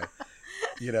Hatterai.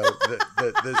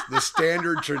 The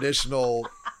standard traditional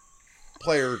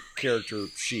player character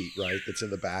sheet, right? That's in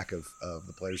the back of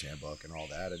the player's handbook and all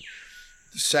that. And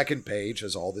the second page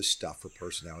has all this stuff for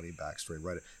personality and backstory.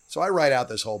 Right. So I write out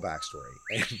this whole backstory,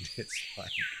 and it's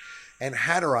like, and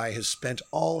Hatterai has spent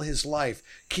all his life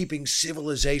keeping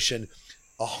civilization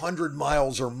 100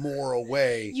 miles or more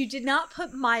away. You did not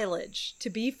put mileage, to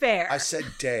be fair. I said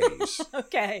days.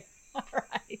 Okay. All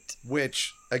right.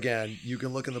 Which, again, you can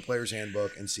look in the player's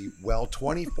handbook and see,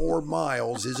 24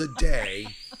 miles is a day.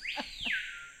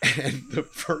 And the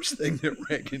first thing that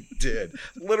Reagan did,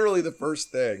 literally the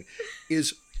first thing,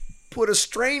 is put a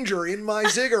stranger in my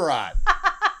ziggurat.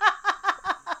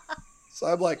 So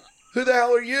I'm like, who the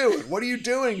hell are you? And what are you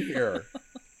doing here?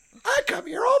 I come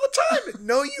here all the time.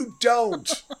 No, you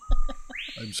don't.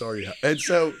 I'm sorry. And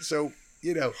so,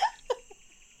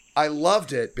 I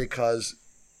loved it because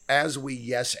as we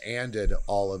yes-anded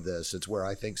all of this, it's where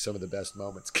I think some of the best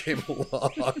moments came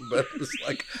along. But it was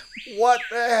like, what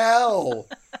the hell?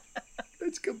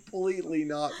 It's completely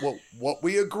not what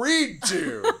we agreed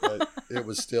to, but it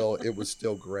was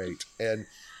still great, and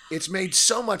it's made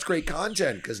so much great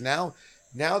content because now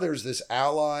there's this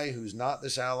ally who's not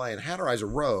this ally, and Hatterai's a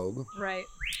rogue, Right.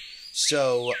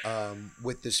 So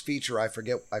with this feature, I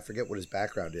forget what his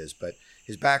background is, but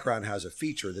his background has a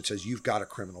feature that says you've got a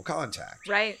criminal contact.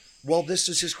 Right. Well, this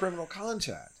is his criminal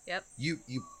contact. Yep. You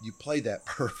played that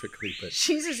perfectly, but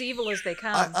She's as evil as they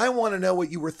come. I want to know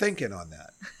what you were thinking on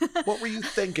that. What were you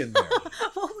thinking there?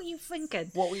 What were you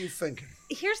thinking? What were you thinking?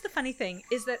 Here's the funny thing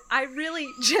is that I really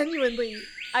genuinely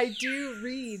I do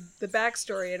read the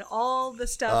backstory and all the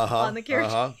stuff on the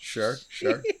character. Sure.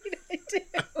 I do.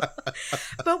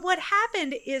 But what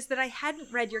happened is that I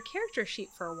hadn't read your character sheet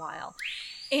for a while.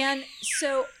 And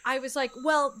so I was like,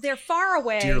 well, they're far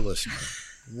away. Dear listener,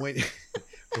 when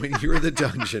you're the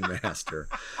dungeon master,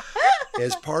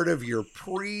 as part of your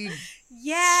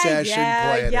pre-session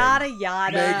planning, yada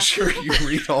yada. make sure you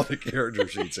read all the character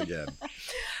sheets again.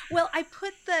 Well, I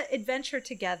put the adventure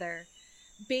together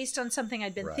based on something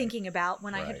I'd been Right. thinking about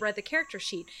when I Right. had read the character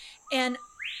sheet. And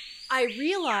I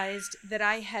realized that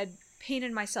I had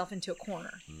painted myself into a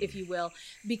corner, if you will,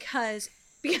 because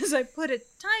I put a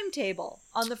timetable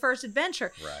on the first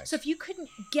adventure. Right. So if you couldn't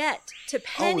get to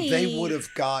Penny... Oh, they would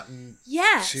have gotten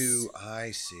Yes. to...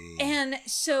 I see. And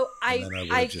so And then I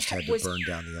would have just had to was burn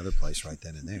down the other place right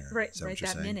then and there. right Is that what you're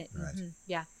that saying? minute. Right. Mhm.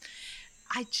 Yeah.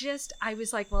 I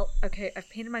was like, well, okay, I've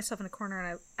painted myself in a corner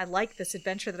and I like this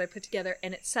adventure that I put together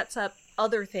and it sets up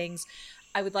other things.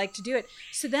 I would like to do it.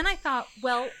 So then I thought,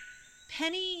 well,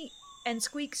 Penny and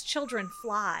Squeak's children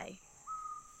fly.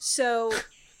 So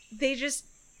they just...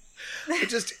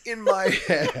 Just in my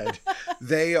head,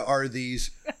 they are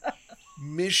these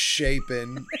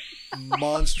misshapen,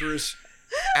 monstrous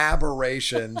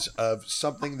aberrations of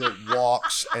something that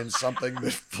walks and something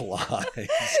that flies.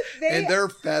 And their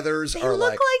feathers They are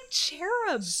look like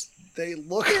cherubs. they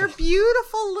look They're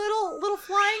beautiful little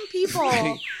flying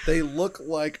people. they look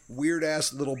like weird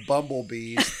ass little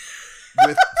bumblebees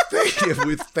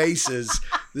with faces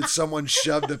that someone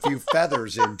shoved a few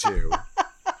feathers into.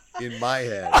 In my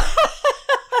head.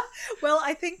 Well,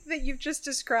 I think that you've just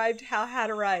described how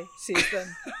Hatterai sees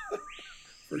them.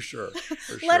 For sure.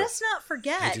 Let us not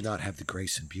forget. I do not have the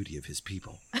grace and beauty of his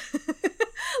people.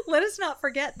 Let us not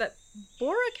forget that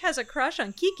Borik has a crush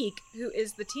on Kikik, who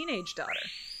is the teenage daughter.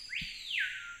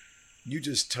 You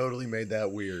just totally made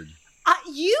that weird.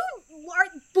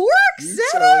 Borik You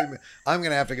said totally it. I'm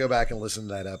going to have to go back and listen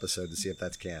to that episode to see if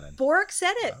that's canon. Borik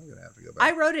said it. I'm going to have to go back.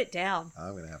 I wrote it down.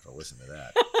 I'm going to have to listen to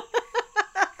that.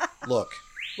 Look,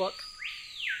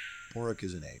 Borik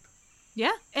is an ape.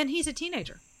 Yeah, and he's a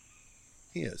teenager.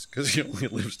 He is, because he only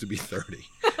lives to be 30.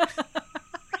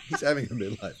 He's having a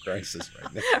midlife crisis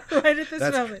right now. Right at this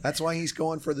moment. That's why he's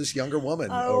going for this younger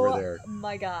woman over there. Oh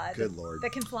my God. Good Lord.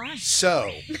 That can fly. So,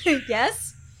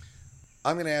 Yes?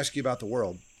 I'm going to ask you about the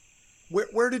world.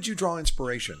 Where did you draw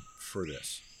inspiration for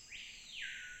this?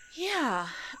 Yeah.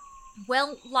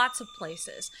 Well, lots of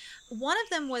places. One of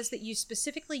them was that you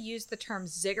specifically used the term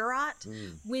ziggurat,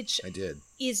 which I did.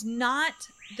 is not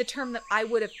the term that I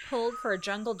would have pulled for a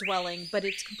jungle dwelling, but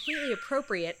it's completely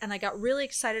appropriate, and I got really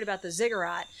excited about the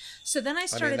ziggurat. So then I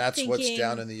started that's thinking... what's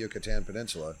down in the Yucatan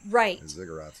Peninsula. Right. Is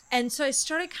ziggurats. And so I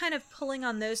started kind of pulling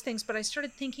on those things, but I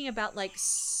started thinking about like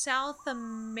South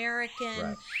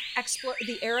American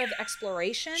the era of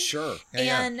exploration. Sure.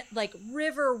 Yeah, and like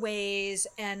riverways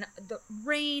and the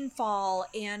rainfall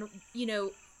and,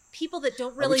 people that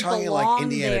don't really belong. Are we talking belong like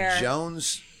Indiana there.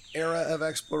 Jones era of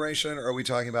exploration, or are we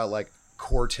talking about like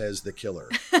Cortez the Killer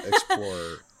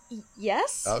explorer?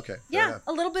 Yes. Okay. fair Yeah, enough.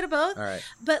 a little bit of both. All right.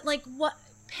 But like what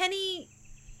Penny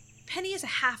is a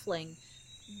halfling.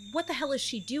 What the hell is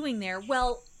she doing there?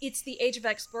 Well, it's the age of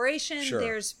exploration. Sure.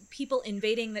 There's people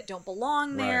invading that don't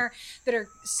belong there, that are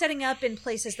setting up in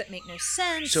places that make no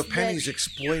sense. So Penny's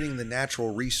exploiting the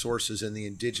natural resources and the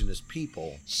indigenous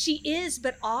people. She is,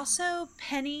 but also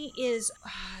Penny is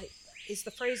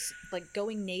the phrase like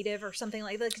going native or something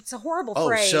like it's a horrible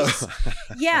phrase. So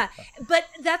Yeah, but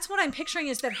that's what I'm picturing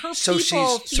is that her So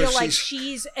people she's- feel like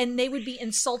she's, and they would be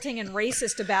insulting and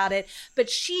racist about it, but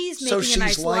she's making she's a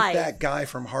nice like life. that guy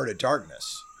from Heart of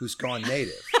Darkness who's gone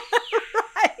native.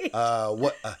 Right.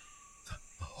 The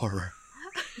horror.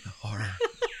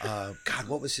 God,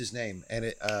 what was his name? And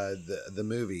the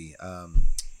movie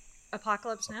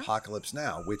Apocalypse Now? Apocalypse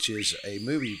Now, which is a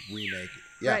movie remake.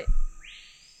 Yeah. Right.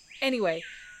 Anyway,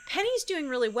 Penny's doing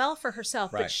really well for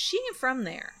herself, Right. but she ain't from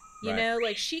there. You Right. know,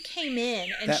 like she came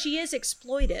in and That she is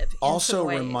exploitive. In Also some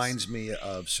ways. reminds me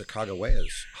of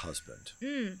Sacagawea's husband.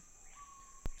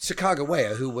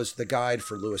 Sacagawea, who was the guide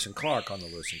for Lewis and Clark on the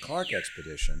Lewis and Clark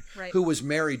expedition, Right. who was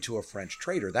married to a French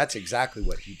trader. That's exactly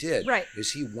what he did. Right.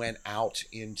 Is he went out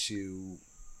into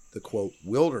the, quote,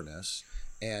 wilderness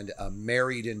and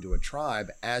married into a tribe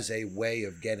as a way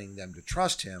of getting them to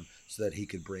trust him so that he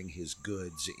could bring his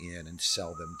goods in and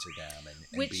sell them to them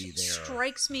and Which be there.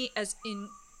 strikes me as in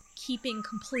keeping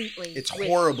completely. It's with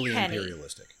horribly Penny.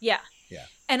 imperialistic. Yeah. Yeah.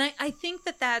 And I think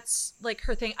that that's like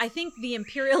her thing. I think the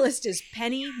imperialist is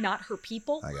Penny, not her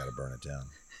people. I got to burn it down.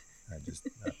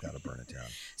 I've got to burn it down.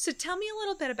 So tell me a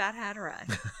little bit about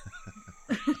Hatterai.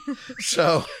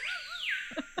 So,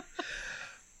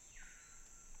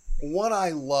 what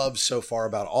I love so far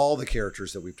about all the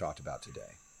characters that we've talked about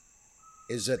today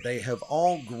is that they have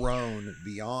all grown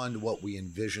beyond what we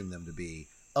envision them to be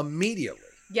immediately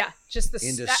Yeah, just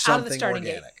into out of the something starting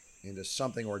organic, gate. into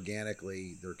something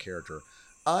organically their character.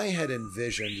 I had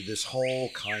envisioned this whole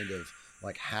kind of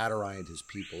like Hatterai and his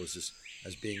people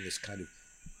as being this kind of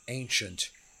ancient,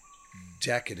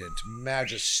 decadent,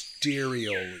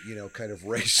 magisterial, kind of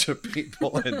race of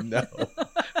people. And no,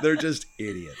 they're just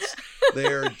idiots.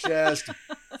 They're just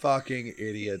fucking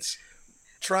idiots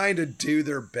trying to do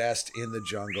their best in the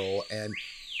jungle. And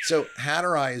so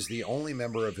Hatterai is the only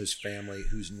member of his family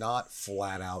who's not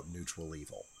flat out neutral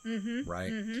evil,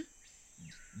 right? Mm-hmm.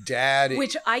 Dad,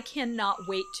 Which I cannot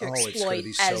wait to it's exploit gonna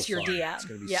be as so your fun. DM. It's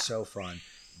going to be Yeah. so fun.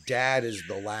 Dad is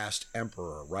the last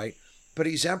emperor, right? But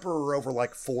he's emperor over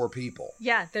like 4 people.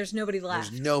 Yeah, there's nobody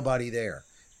left. There's nobody there.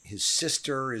 His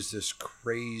sister is this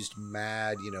crazed,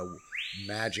 mad,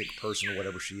 magic person or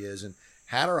whatever she is. And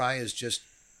Hatterai is just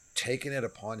taken it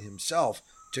upon himself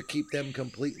to keep them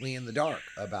completely in the dark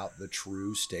about the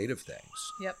true state of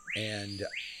things. Yep. And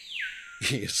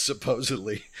he is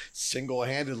supposedly,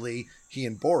 single-handedly, he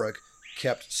and Boric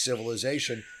kept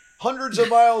civilization hundreds of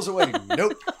miles away.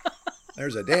 Nope.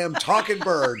 There's a damn talking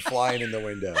bird flying in the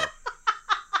window.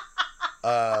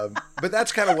 But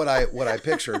that's kind of what I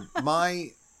pictured.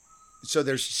 So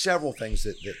there's several things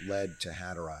that led to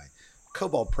Hatterai.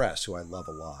 Kobold Press, who I love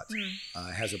a lot,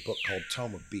 has a book called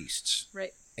Tome of Beasts.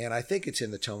 Right. And I think it's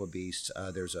in the Tome of Beasts.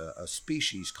 There's a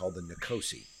species called the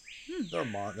Nikosi.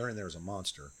 They're in there as a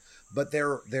monster. But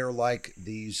they're like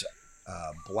these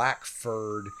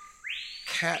black-furred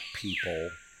cat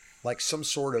people, like some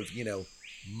sort of,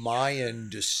 Mayan,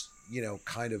 just,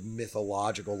 kind of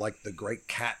mythological, like the great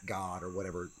cat god or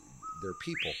whatever. They're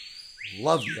people.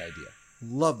 Love the idea.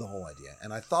 Love the whole idea.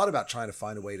 And I thought about trying to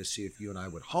find a way to see if you and I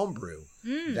would homebrew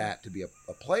that to be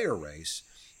a player race.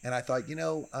 And I thought,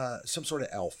 some sort of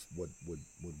elf would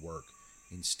work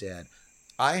instead.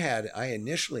 I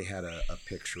initially had a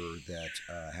picture that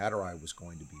Hatterai was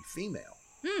going to be female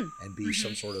and be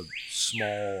some sort of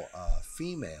small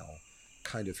female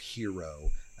kind of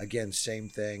hero. Again, same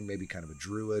thing, maybe kind of a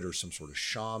druid or some sort of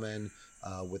shaman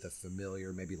with a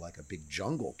familiar, maybe like a big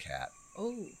jungle cat.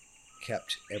 Oh.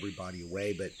 Kept everybody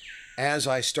away. But as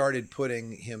I started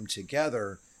putting him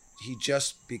together, he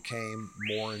just became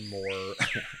more and more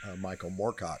a Michael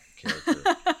Moorcock character.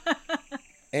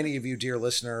 Any of you, dear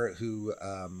listener, who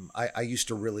I used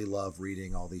to really love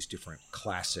reading all these different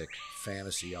classic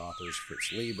fantasy authors,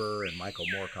 Fritz Leiber and Michael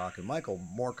Moorcock. And Michael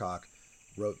Moorcock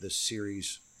wrote this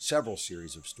several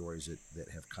series of stories that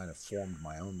have kind of formed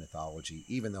my own mythology,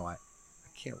 even though I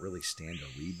can't really stand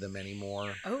to read them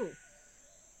anymore. Oh.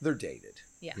 They're dated,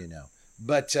 Yeah.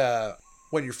 But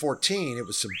when you're 14, it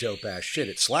was some dope ass shit.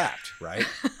 It slapped, right?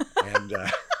 And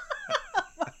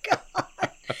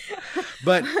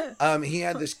but he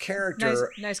had this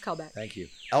character. Nice callback. Thank you,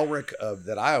 Elric.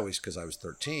 That I always, because I was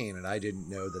 13 and I didn't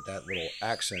know that little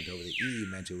accent over the e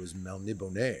meant it was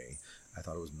Melnibone. I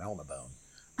thought it was Melnibone.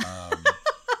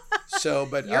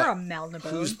 But You're a Melnibone.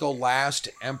 Who's the last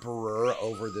emperor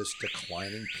over this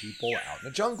declining people out in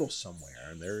the jungle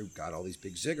somewhere, and they've got all these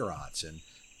big ziggurats,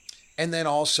 and then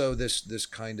also this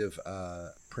kind of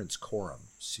Prince Coram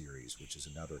series, which is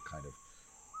another kind of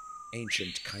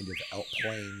ancient kind of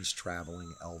plains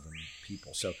traveling elven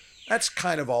people. So that's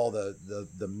kind of all the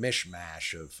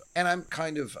mishmash of, and I'm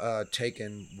kind of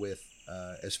taken with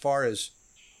as far as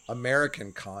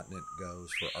American continent goes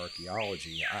for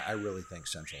archaeology. I really think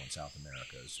Central and South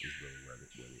America is really where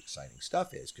the exciting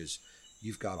stuff is, because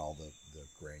you've got all the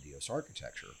grandiose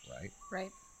architecture, right?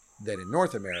 Right. That in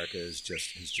North America has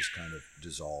just kind of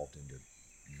dissolved into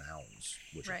mounds,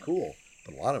 which Right. are cool,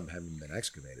 but a lot of them haven't been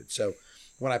excavated. So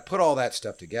when I put all that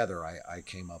stuff together, I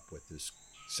came up with this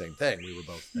same thing. We were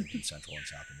both thinking Central and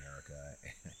South America.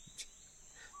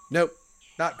 Nope,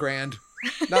 not grand,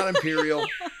 not imperial.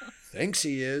 Thinks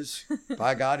he is.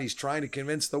 By God, he's trying to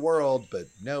convince the world, but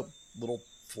nope, little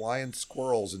flying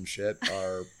squirrels and shit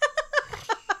are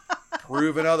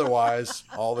proven otherwise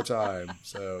all the time.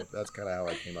 So that's kind of how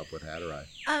I came up with Hatterai.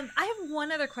 I have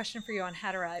one other question for you on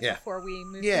Hatterai Yeah. before we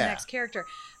move to Yeah. the next character.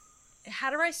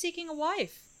 Hatterai seeking a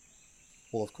wife.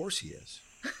 Well, of course he is.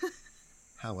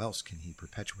 How else can he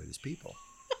perpetuate his people?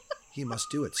 He must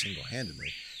do it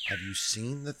single-handedly. Have you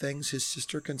seen the things his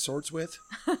sister consorts with?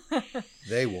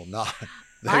 They will not.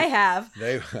 I have.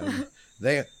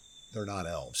 They're not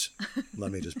elves.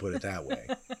 Let me just put it that way.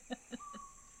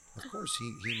 Of course,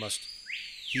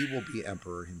 he will be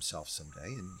emperor himself someday,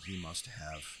 and he must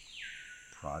have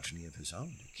progeny of his own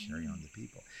to carry on the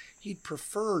people. He'd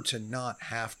prefer to not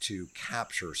have to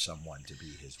capture someone to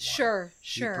be his wife. Sure.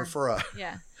 He'd prefer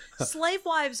Yeah. Slave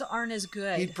wives aren't as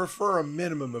good. He'd prefer a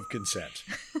minimum of consent.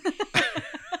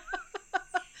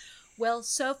 Well,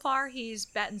 so far he's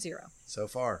batting zero. So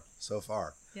far.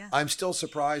 Yeah. I'm still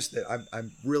surprised that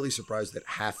I'm really surprised that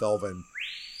half-elven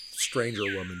stranger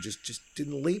woman just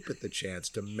didn't leap at the chance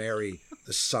to marry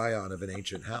the scion of an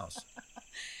ancient house.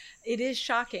 It is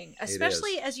shocking,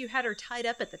 especially as you had her tied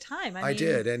up at the time. I mean,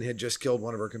 did, and had just killed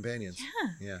one of her companions.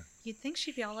 Yeah. You'd think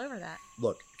she'd be all over that.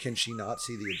 Look, can she not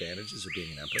see the advantages of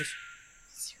being an empress?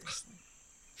 Seriously.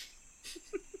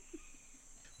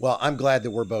 Well, I'm glad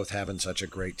that we're both having such a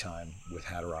great time with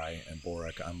Hatterai and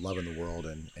Borik. I'm loving the world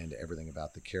and everything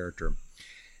about the character.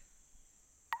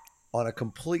 On a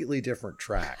completely different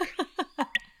track.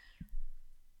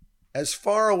 As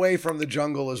far away from the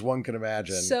jungle as one can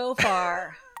imagine. So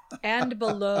far. And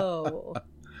below.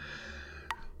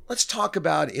 Let's talk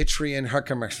about Itrian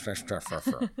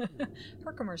Herkimerstoff.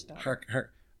 Herkimerstock.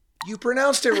 You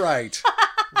pronounced it right.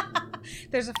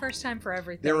 There's a first time for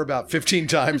everything. There were about 15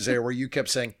 times there where you kept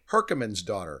saying Herkimer's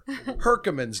daughter.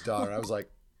 Herkimer's daughter. I was like,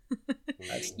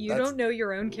 you don't know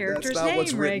your own character's that's not name,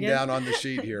 what's written Reagan. down on the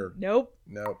sheet here. Nope.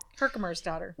 Nope. Herkimer's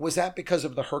daughter. Was that because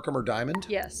of the Herkimer diamond?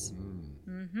 Yes.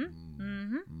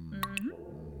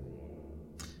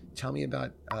 Tell me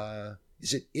about,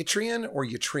 is it Itrian or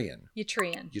Yatrian?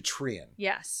 Yatrian. Yatrian.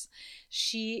 Yes.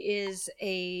 She is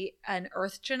an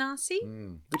earth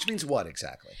genasi. Which means what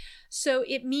exactly? So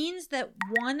it means that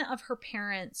one of her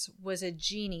parents was a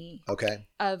genie Okay.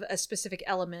 of a specific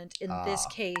element, in this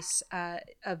case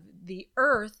of the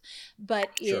earth, but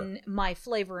in my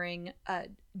flavoring,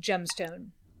 gemstone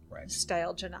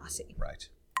style genasi. Right.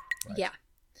 Yeah.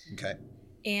 Okay.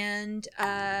 And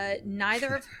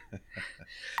neither of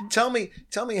Tell me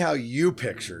how you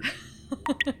pictured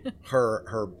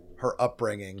her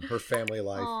upbringing, her family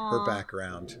life, her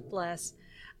background. bless.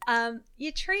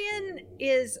 Yatrian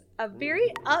is a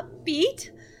very upbeat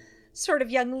sort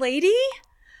of young lady,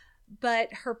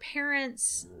 but her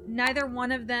parents, neither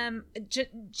one of them,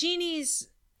 genies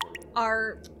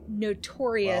are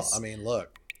notorious Well, I mean,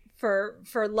 look, for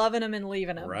loving them and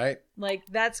leaving them. right? Like,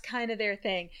 that's kind of their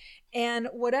thing. And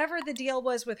whatever the deal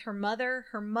was with her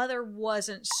mother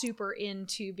wasn't super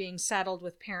into being saddled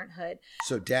with parenthood.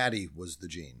 So daddy was the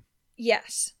gene.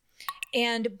 Yes.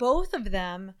 And both of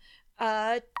them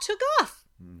took off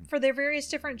for their various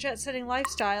different jet-setting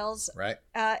lifestyles Right.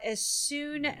 as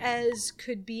soon as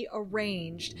could be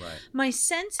arranged. Right. My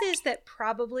sense is that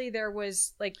probably there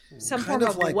was like some Kind form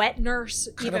of of like- wet nurse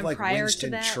Kind even of like prior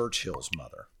Winston to that. Churchill's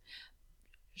mother.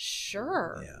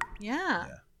 Sure. Yeah.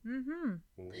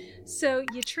 So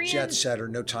Yatrian... Jet setter,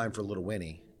 no time for little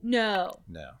Winnie. No.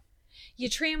 No.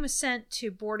 Yatrian was sent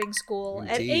to boarding school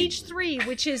at Indeed. age 3,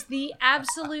 which is the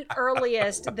absolute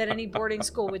earliest that any boarding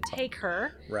school would take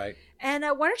her. Right. And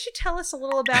why don't you tell us a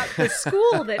little about the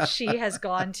school that she has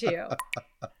gone to?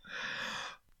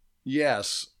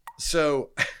 Yes.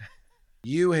 So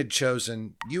you had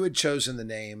chosen the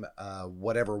name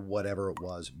whatever it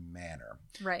was, Manor.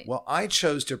 Right. Well, I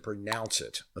chose to pronounce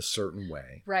it a certain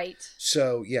way. Right.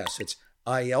 So yes, it's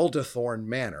Eildathorn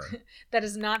Manor. That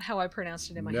is not how I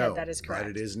pronounced it in my head. That is correct.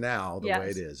 But it is now the Yes. way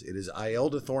it is. It is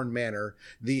Eildathorn Manor,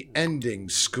 the ending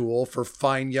school for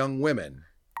fine young women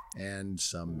and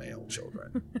some male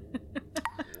children.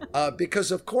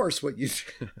 Because of course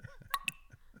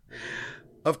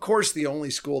of course the only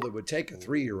school that would take a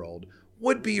 3-year-old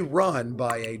would be run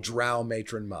by a drow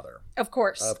matron mother. Of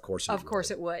course. Of course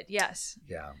it would. Yes.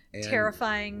 Yeah. And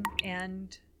Terrifying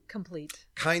and complete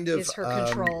kind of is her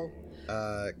control.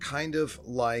 kind of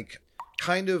like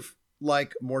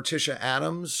Morticia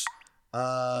Adams.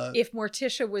 If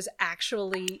Morticia was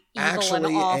actually evil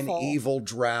Actually, and awful. an evil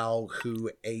drow who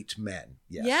ate men.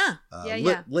 Yes.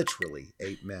 Yeah. Literally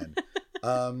ate men.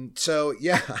 So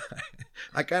yeah,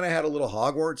 I kind of had a little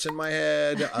Hogwarts in my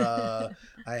head.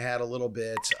 I had a little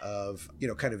bit of,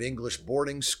 kind of English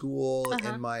boarding school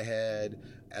in my head,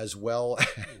 as well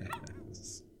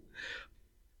as,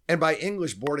 And by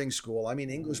English boarding school, I mean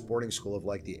English boarding school of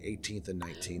like the 18th and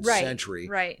 19th Right, century,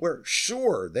 right. where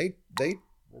sure they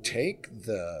take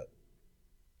the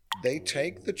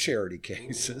charity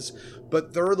cases,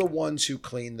 but they're the ones who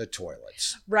clean the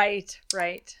toilets. Right.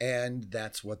 And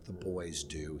that's what the boys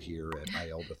do here at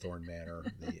Ielbathorne Manor,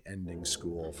 the ending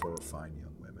school for fine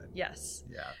young women. Yes.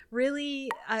 Yeah.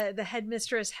 Really, the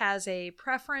headmistress has a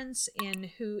preference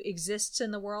in who exists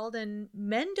in the world, and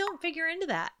men don't figure into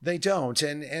that. They don't.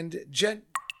 And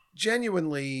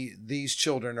genuinely, these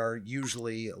children are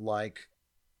usually like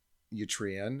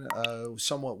Utrian,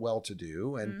 somewhat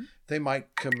well-to-do, and they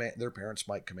might command, their parents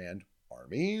might command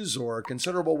armies or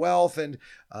considerable wealth, and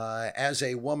as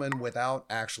a woman without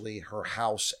actually her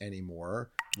house anymore,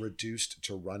 reduced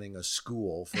to running a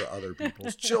school for other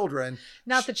people's children.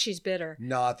 Not that she's bitter.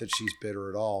 Not that she's bitter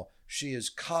at all. She is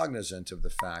cognizant of the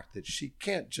fact that she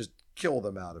can't just kill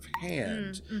them out of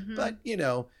hand. But, you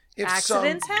know, if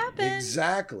accidents happen.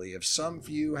 Exactly. If some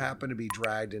few happen to be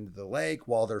dragged into the lake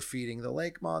while they're feeding the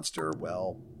lake monster,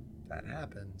 well, that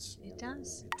happens. It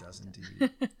does. It does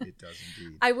indeed. It does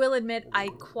indeed. I will admit, I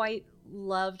quite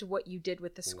loved what you did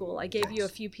with the school. I gave you a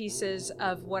few pieces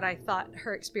of what I thought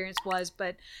her experience was,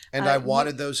 but and I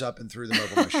wadded those up and threw them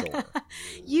over my shoulder.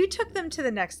 You took them to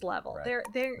the next level. Right.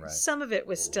 Right. Some of it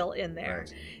was still in there.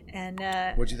 Right.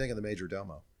 And what'd you think of the Major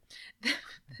Domo?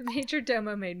 The Major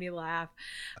Domo made me laugh.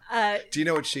 Do you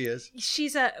know what she is?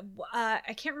 She's a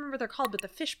I can't remember what they're called, but the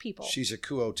fish people. She's a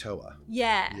Kuo-toa.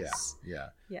 Yes.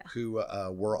 Yeah. Who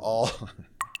were all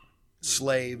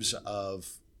slaves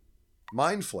of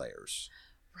mind flayers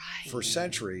for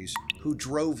centuries, who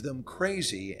drove them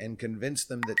crazy and convinced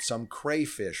them that some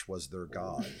crayfish was their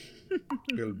god.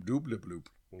 Bloop, bloop, bloop,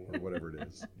 or whatever it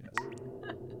is.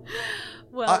 Yes.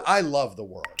 Well, I love the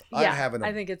world. I'm having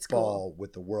I think a it's ball cool.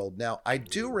 with the world. Now, I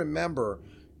do remember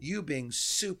you being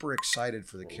super excited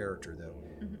for the character,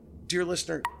 though. Dear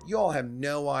listener, you all have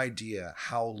no idea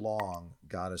how long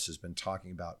Goddess has been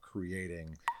talking about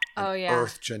creating an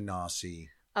Earth Genasi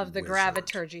of the wizard.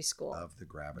 Graviturgy School. Of the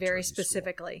Graviturgy Very School.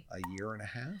 specifically. A year and a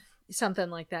half? Something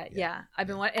like that. Yeah. I've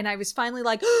been and I was finally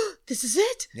like, oh, this is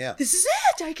it. Yeah. This is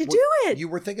it. I could do it. You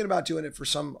were thinking about doing it for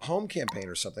some home campaign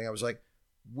or something. I was like,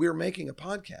 we're making a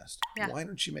podcast. Yeah. Why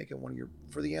don't you make it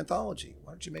for the anthology?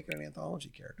 Why don't you make it an anthology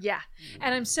character? Yeah.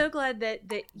 And I'm so glad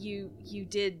that you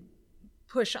did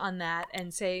push on that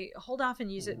and say, hold off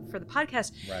and use it for the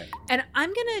podcast. Right. And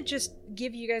I'm going to just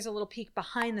give you guys a little peek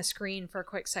behind the screen for a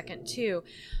quick second too.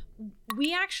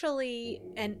 We actually,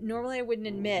 and normally I wouldn't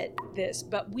admit this,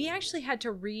 but we actually had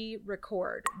to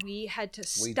re-record. We had to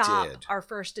stop our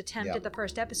first attempt at the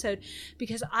first episode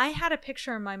because I had a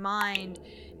picture in my mind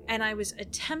and I was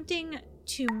attempting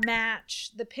to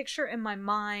match the picture in my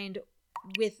mind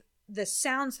with the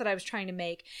sounds that I was trying to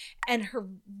make, and her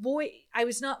voice, I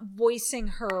was not voicing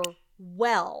her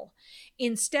well.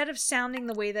 Instead of sounding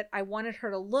the way that I wanted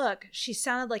her to look, she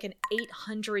sounded like an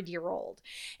 800-year-old.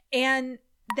 And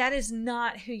that is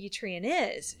not who Utrian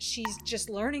is. She's just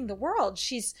learning the world.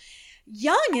 She's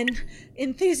young and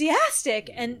enthusiastic.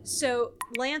 And so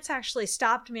Lance actually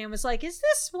stopped me and was like, is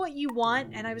this what you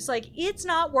want? And I was like, it's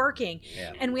not working.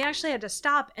 Yeah. And we actually had to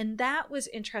stop. And that was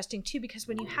interesting too, because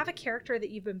when you have a character that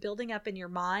you've been building up in your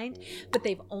mind, but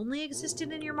they've only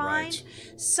existed in your mind,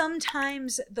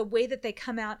 sometimes the way that they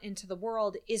come out into the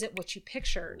world isn't what you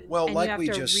pictured. Well, and like we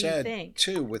just said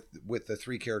too, with the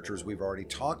three characters we've already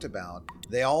talked about,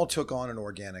 they all took on an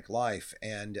organic life,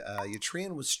 and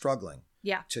Utrian was struggling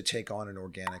to take on an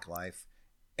organic life.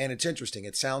 And it's interesting.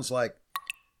 It sounds like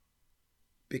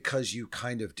because you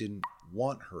kind of didn't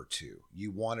want her to. You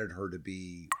wanted her to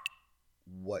be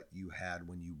what you had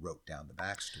when you wrote down the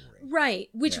backstory. Right,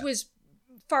 which was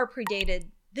far predated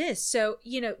this. So,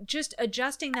 just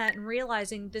adjusting that and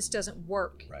realizing this doesn't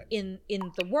work in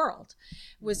the world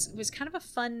was kind of a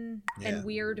fun and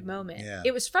weird moment. Yeah.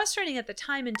 It was frustrating at the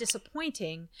time and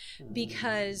disappointing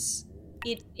because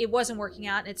it wasn't working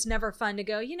out, and it's never fun to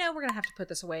go, we're going to have to put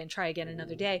this away and try again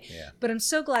another day. Yeah. But I'm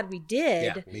so glad we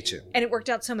did. Yeah, me too. And it worked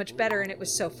out so much better, and it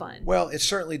was so fun. Well, it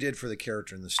certainly did for the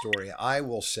character in the story. I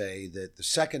will say that the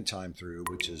second time through,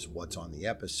 which is what's on the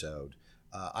episode,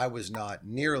 I was not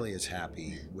nearly as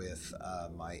happy with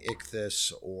my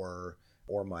Ichthus or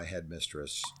my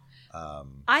headmistress.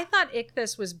 I thought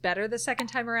Ichthus was better the second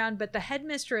time around, but the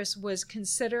headmistress was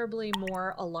considerably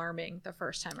more alarming the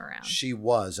first time around. She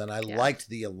was, and I liked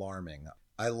the alarming.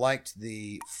 I liked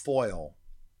the foil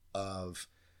of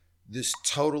this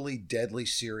totally deadly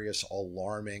serious,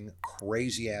 alarming,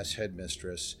 crazy-ass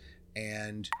headmistress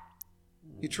and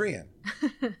Utrian,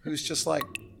 who's just like,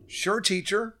 sure,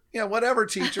 teacher. Yeah, whatever,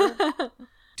 teacher.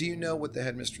 Do you know what the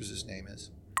headmistress's name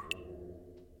is?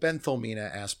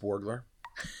 Benthelmina Asborgler.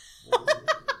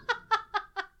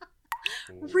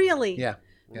 Really? Yeah.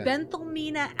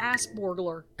 Benthelmina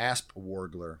Asborgler.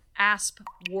 Aspwargler.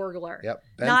 Aspwargler. Yep.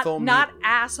 Not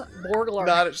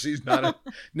Asborgler. She's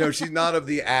not of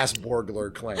the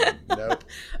Asborgler clan. No.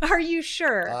 Are you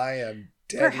sure? I am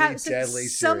Perhaps at deadly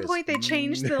some serious. point they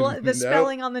changed the No.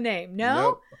 spelling on the name. No?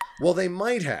 Nope. Well, they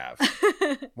might have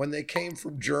when they came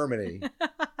from Germany.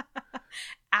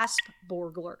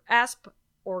 Asborgler.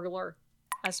 Asborgler.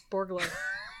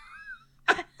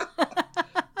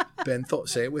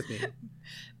 Say it with me.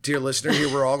 Dear listener,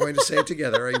 here we're all going to say it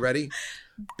together. Are you ready?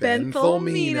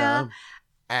 Benthelmina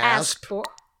Asp.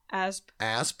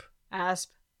 Asp.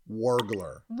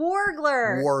 Wargler.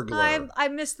 Wargler. I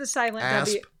missed the silent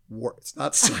Asp. W. It's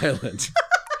not silent.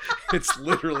 It's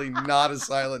literally not a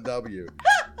silent W.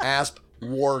 Asp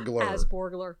Wargler.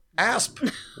 Asborgler. Asp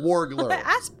Wargler.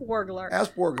 Asborgler.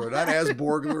 Asborgler, not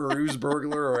Asborgler or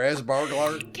Oozburgler or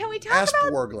Asborgler. Can we talk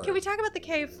Asborgler. about the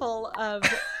cave full of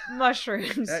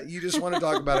mushrooms? You just want to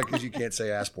talk about it because you can't say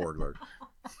Asborgler.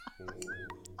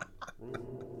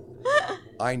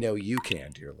 I know you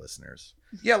can, dear listeners.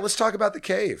 Yeah, let's talk about the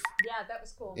cave. Yeah, that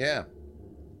was cool. Yeah.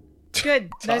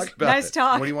 Good. Talk about nice it.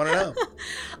 talk. What do you want to know?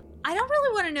 I don't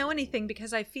really want to know anything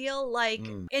because I feel like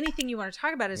anything you want to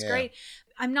talk about is great.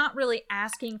 I'm not really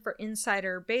asking for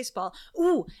insider baseball.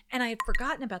 Ooh, and I had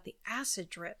forgotten about the acid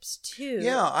drips too.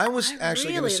 Yeah, I was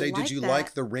actually going to say, did you that.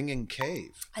 like the Ringing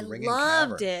Cave? I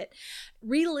loved it.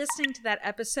 Re-listening to that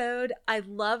episode, I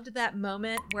loved that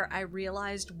moment where I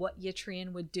realized what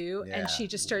Yatrian would do, and she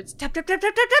just starts tap tap tap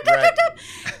tap tap tap tap tap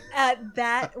tap.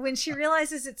 That when she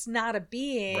realizes it's not a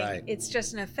being, it's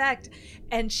just an effect,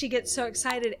 and she gets so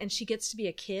excited, and she gets to be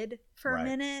a kid for a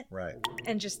minute,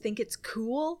 and just think it's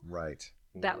cool. Right.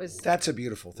 That's a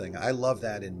beautiful thing. I love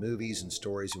that in movies and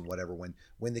stories and whatever,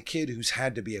 when the kid who's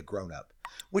had to be a grown-up,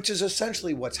 which is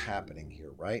essentially what's happening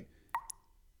here, right?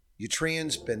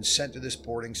 Yatrian's been sent to this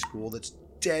boarding school that's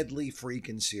deadly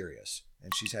freaking serious,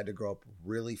 and she's had to grow up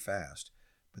really fast.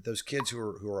 But those kids who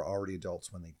are already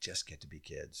adults, when they just get to be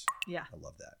kids, I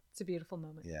love that. It's a beautiful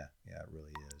moment. Yeah, it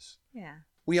really is. Yeah.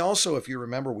 We also, if you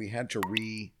remember, we had to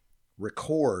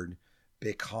re-record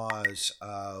because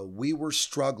we were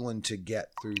struggling to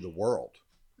get through the world.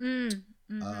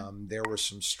 There were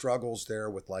some struggles there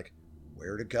with like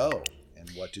where to go and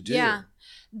what to do. Yeah,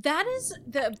 that is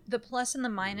the plus and the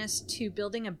minus to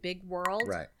building a big world.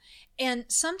 Right. And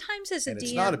sometimes as a DM,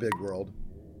 it's not a big world.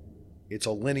 It's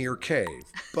a linear cave,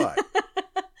 but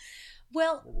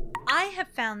well, I have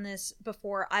found this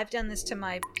before. I've done this to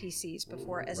my PCs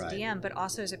before as a DM, but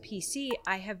also as a PC,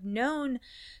 I have known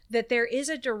that there is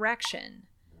a direction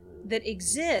that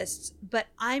exists, but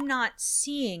I'm not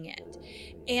seeing it.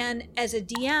 And as a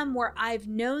DM, where I've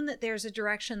known that there's a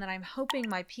direction that I'm hoping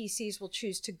my PCs will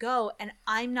choose to go, and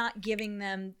I'm not giving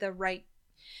them the right,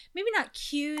 maybe not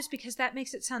cues because that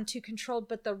makes it sound too controlled,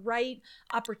 but the right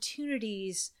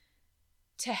opportunities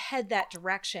to head that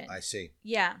direction. I see.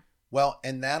 Yeah. Well,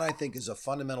 and that I think is a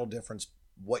fundamental difference.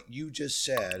 What you just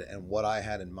said and what I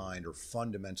had in mind are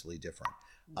fundamentally different.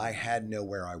 I had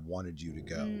nowhere I wanted you to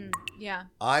go. Yeah.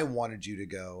 I wanted you to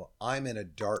go, I'm in a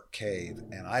dark cave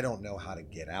and I don't know how to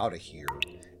get out of here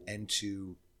and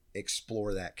to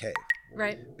explore that cave.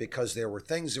 Right. Because there were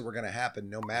things that were going to happen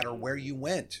no matter where you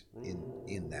went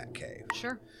in that cave.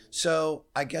 Sure. So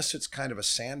I guess it's kind of a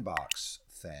sandbox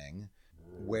thing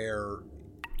where,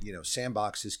 you know,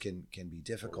 sandboxes can be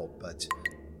difficult, but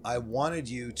I wanted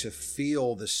you to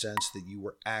feel the sense that you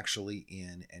were actually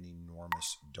in an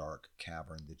enormous dark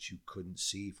cavern that you couldn't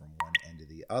see from one end to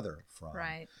the other from.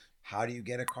 Right. How do you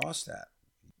get across that?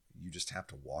 You just have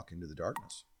to walk into the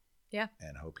darkness. Yeah.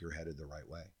 And hope you're headed the right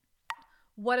way.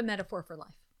 What a metaphor for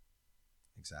life.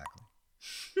 Exactly.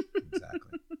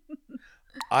 Exactly.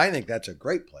 I think that's a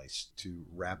great place to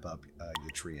wrap up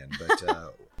Yatrian.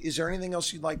 But is there anything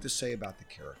else you'd like to say about the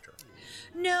character?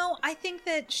 No, I think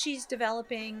that she's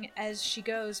developing as she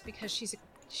goes because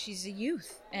she's a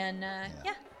youth, and I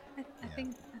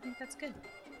think that's good.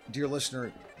 Dear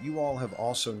listener, you all have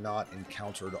also not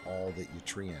encountered all that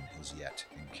Yatrian has yet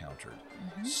encountered.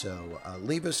 So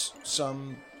leave us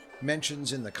some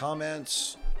mentions in the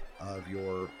comments of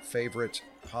your favorite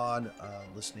pod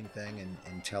listening thing,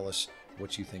 and tell us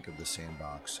what you think of the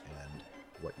sandbox and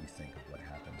what you think of what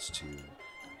happens to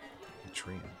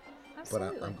Yatrian.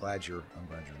 Absolutely. But I'm glad you're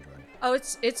enjoying it. Oh,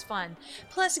 it's fun.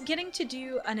 Plus, getting to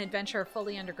do an adventure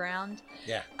fully underground.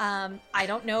 Yeah. I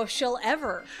don't know if she'll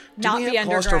ever Do not we be have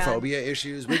underground. claustrophobia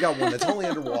issues? We got one that's only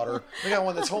underwater. We got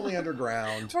one that's only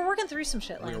underground. We're working through some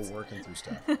shit, We're Lance. working through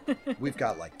stuff. We've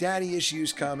got like daddy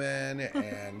issues coming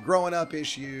and growing up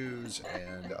issues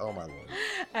and oh my lord.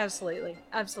 Absolutely.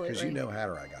 Because you know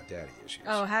Hatterai got daddy issues.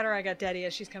 Oh, Hatterai got daddy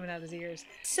issues coming out of his ears.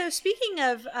 So speaking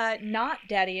of not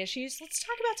daddy issues, let's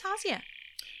talk about Tasia.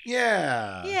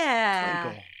 Yeah.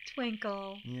 Yeah.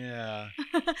 Twinkle. Yeah.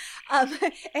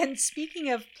 And speaking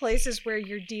of places where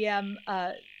your DM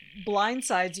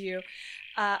blindsides you,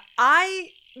 I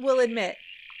will admit,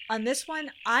 on this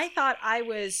one, I thought I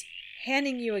was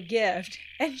handing you a gift,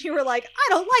 and you were like, I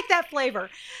don't like that flavor.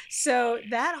 So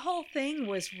that whole thing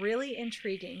was really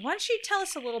intriguing. Why don't you tell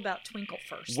us a little about Twinkle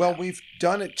first? Well, though? we've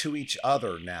done it to each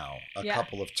other now a Yeah.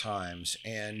 couple of times,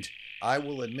 and I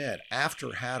will admit, after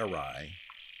Hatterai,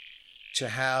 to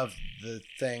have the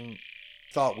thing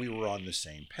thought we were on the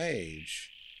same page,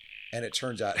 and it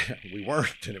turns out we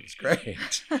weren't, and it was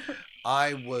great.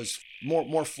 I was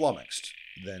more flummoxed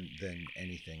than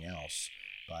anything else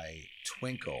by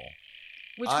Twinkle.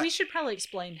 Which we should probably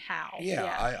explain how.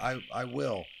 Yeah. I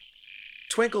will.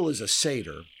 Twinkle is a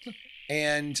satyr,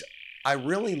 and I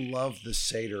really love the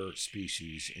satyr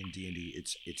species in D&D.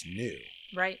 It's new,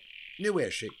 Right.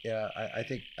 newish. I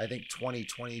think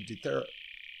 2020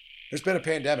 there's been a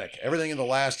pandemic. Everything in the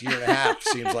last year and a half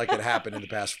seems like it happened in the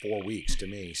past 4 weeks to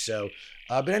me. So,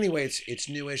 but anyway, it's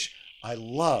newish. I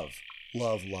love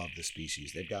the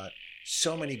species. They've got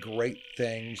so many great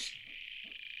things.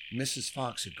 Mrs.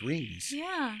 Fox agrees.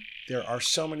 Yeah. There are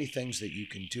so many things that you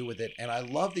can do with it. And I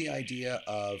love the idea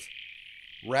of,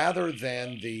 rather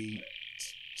than the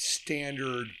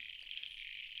standard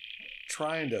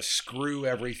trying to screw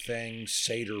everything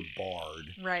satyr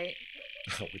bard, Right.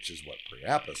 which is what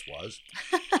Priapus was,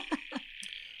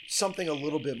 something a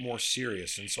little bit more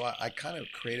serious. And so I kind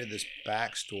of created this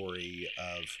backstory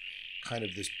of kind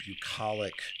of this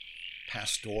bucolic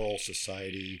pastoral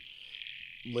society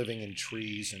living in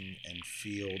trees and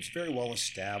fields, very well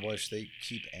established. They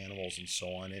keep animals and so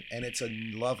on. And it's a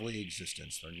lovely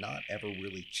existence. They're not ever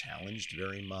really challenged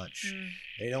very much.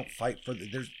 They don't fight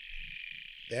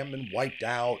they haven't been wiped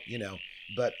out,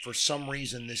 but for some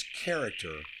reason, this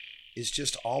character is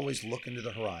just always looking to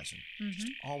the horizon,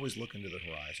 just always looking to the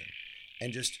horizon,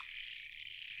 and just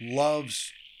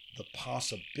loves the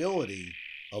possibility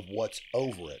of what's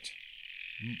over it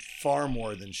far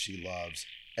more than she loves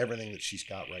everything that she's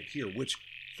got right here, which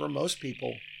for most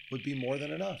people would be more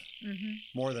than enough.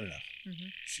 More than enough.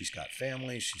 She's got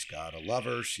family, she's got a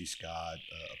lover, she's got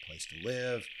a place to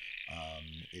live.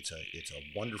 It's a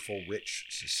wonderful, rich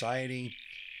society,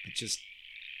 but just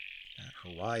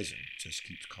that horizon just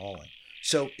keeps calling.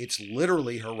 So it's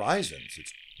literally horizons.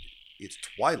 It's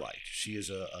twilight. She is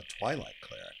a twilight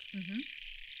cleric.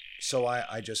 So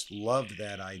I just loved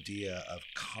that idea of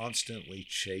constantly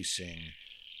chasing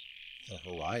the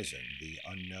horizon, the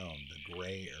unknown, the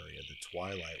gray area, the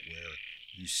twilight where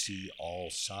you see all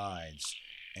sides,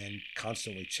 and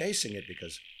constantly chasing it,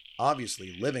 because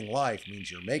obviously living life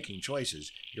means you're making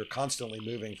choices. You're constantly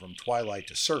moving from twilight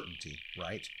to certainty,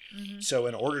 right? So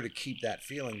in order to keep that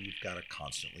feeling, you've got to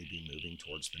constantly be moving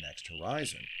towards the next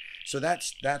horizon. So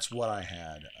that's what I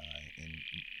had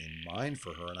in mind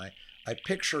for her. And I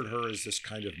pictured her as this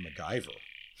kind of MacGyver,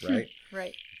 right?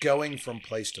 Right. Going from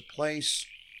place to place,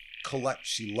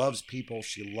 she loves people,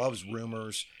 she loves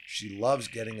rumors, she loves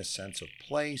getting a sense of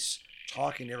place,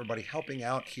 talking to everybody, helping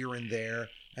out here and there,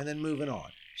 and then moving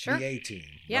on. Sure. The A-team,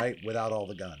 Yeah. right? Without all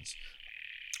the guns.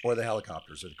 Or the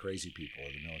helicopters, or the crazy people,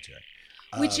 or the military.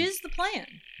 Which is the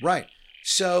plan. Right.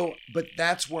 So, but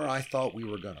that's where I thought we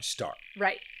were going to start.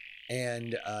 Right.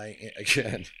 And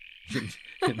again,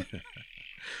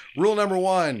 rule number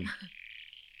 1,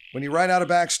 when you write out a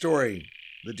backstory,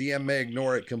 the DM may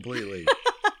ignore it completely.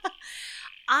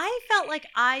 I felt like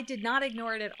I did not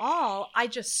ignore it at all. I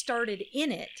just started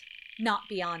in it, not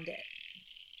beyond it.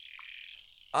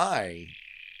 I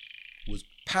was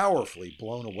powerfully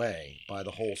blown away by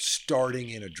the whole starting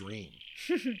in a dream.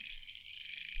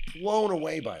 Blown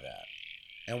away by that.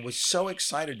 And was so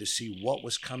excited to see what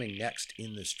was coming next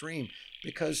in this dream,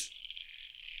 because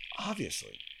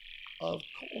obviously, of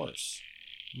course,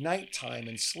 nighttime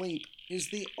and sleep is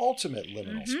the ultimate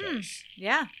liminal space.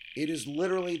 Yeah. It is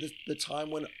literally the time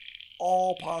when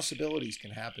all possibilities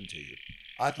can happen to you.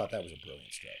 I thought that was a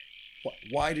brilliant stroke.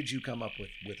 Why did you come up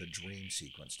with a dream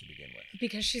sequence to begin with?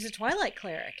 Because she's a Twilight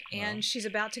cleric, and she's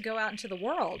about to go out into the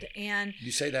world. And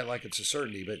you say that like it's a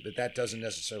certainty, but that doesn't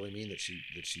necessarily mean that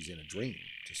she's in a dream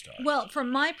to start. Well,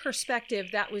 from my perspective,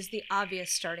 that was the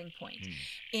obvious starting point.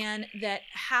 And that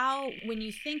how, when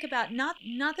you think about, not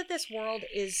that this world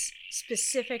is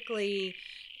specifically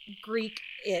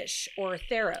Greek-ish or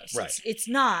Theros. Right. It's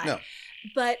not. No.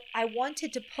 But I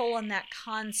wanted to pull on that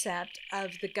concept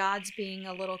of the gods being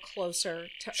a little closer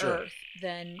to Sure. Earth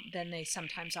than they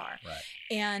sometimes are. Right.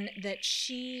 And that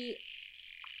she,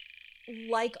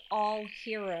 like all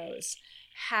heroes,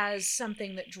 has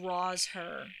something that draws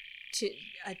her to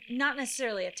not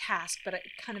necessarily a task, but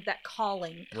kind of that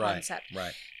calling concept.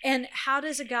 Right. And how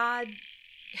does a god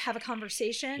have a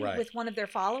conversation Right. with one of their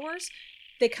followers?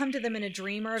 They come to them in a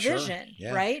dream or a Sure. vision,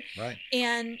 Yeah. right? Right.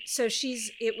 And so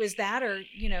it was that, or,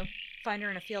 find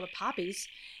her in a field of poppies.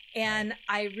 And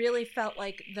I really felt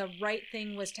like the right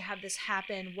thing was to have this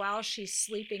happen while she's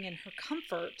sleeping in her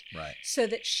comfort, Right. so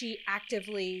that she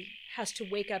actively has to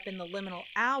wake up in the liminal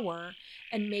hour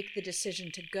and make the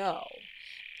decision to go.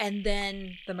 And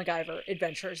then the MacGyver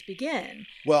adventures begin.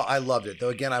 Well, I loved it. Though,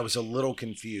 again, I was a little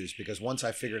confused because once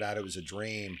I figured out it was a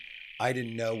dream, I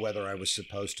didn't know whether I was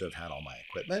supposed to have had all my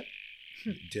equipment.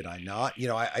 Did I not?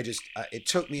 I just, it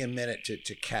took me a minute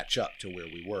to catch up to where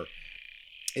we were.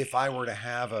 If I were to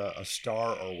have a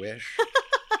star or wish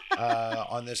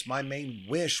on this, my main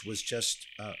wish was just,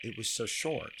 it was so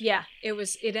short. Yeah,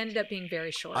 it ended up being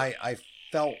very short. I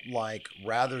felt like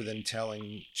rather than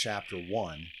telling chapter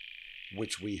 1,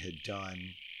 which we had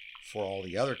done for all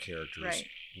the other characters, Right.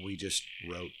 we just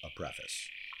wrote a preface.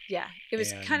 Yeah, it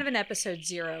was And kind of an episode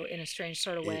 0 in a strange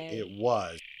sort of way. It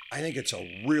was. I think it's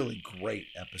a really great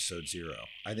episode 0.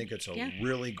 I think it's a Yeah.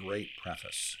 really great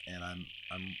preface, and I'm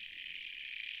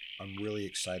really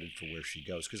excited for where she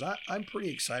goes because I'm pretty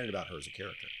excited about her as a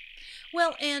character.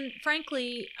 Well, and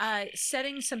frankly,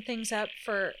 setting some things up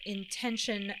for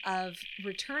intention of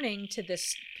returning to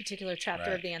this particular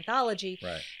chapter Right. of the anthology.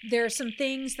 Right. There are some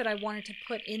things that I wanted to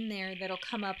put in there that'll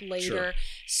come up later. Sure.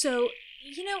 So,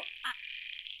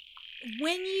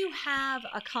 when you have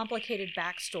a complicated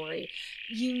backstory,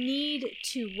 you need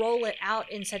to roll it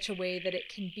out in such a way that it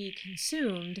can be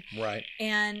consumed. Right.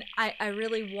 And I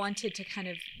really wanted to kind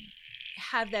of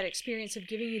have that experience of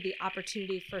giving you the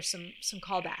opportunity for some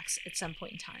callbacks at some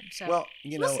point in time. So Well,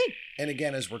 we'll see. and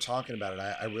again, as we're talking about it,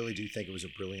 I really do think it was a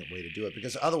brilliant way to do it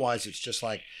because otherwise it's just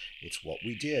like, it's what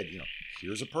we did.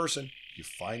 Here's a person, you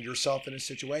find yourself in a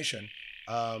situation.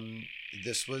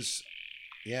 This was,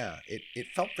 it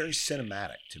felt very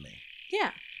cinematic to me.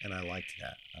 Yeah. And I liked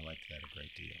that. I liked that a great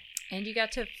deal. And you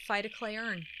got to fight a clay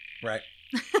urn. Right.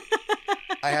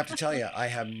 I have to tell you, I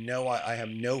have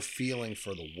no feeling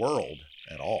for the world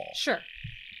at all. Sure.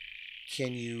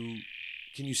 Can you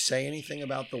say anything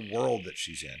about the world that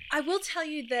she's in? I will tell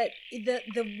you that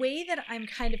the way that I'm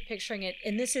kind of picturing it,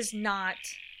 and this is not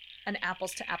an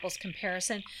apples to apples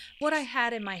comparison, what I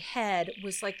had in my head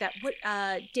was like that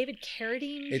David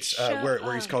Carradine It's show?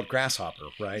 where he's called Grasshopper,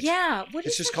 right? Yeah. What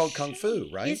It's is just that called show? Kung Fu,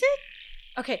 right? Is it?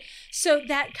 Okay. So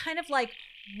that kind of like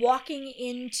walking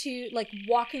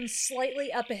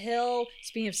slightly up a hill,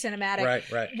 speaking of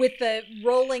cinematic, Right. with the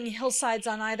rolling hillsides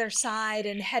on either side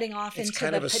and heading off It's into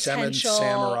kind the of a potential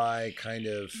samurai kind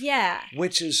of. Yeah.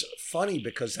 Which is funny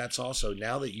because that's also,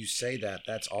 now that you say that,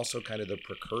 that's also kind of the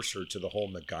precursor to the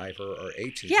whole MacGyver or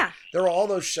A-Team. Yeah. There were all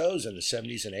those shows in the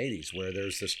 70s and 80s where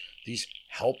there's these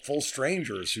helpful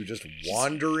strangers who just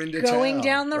wander into town. Going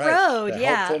down the Right. road, The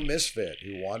yeah. helpful misfit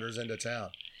who wanders into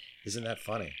town. Isn't that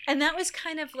funny? And that was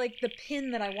kind of like the pin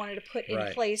that I wanted to put in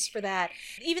Right. place for that.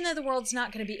 Even though the world's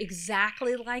not going to be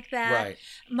exactly like that, Right.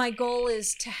 my goal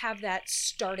is to have that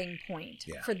starting point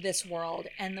Yeah. for this world.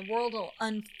 And the world will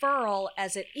unfurl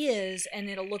as it is, and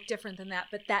it'll look different than that.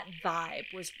 But that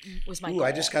vibe was my Ooh, goal.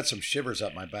 I just got some shivers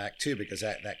up my back too because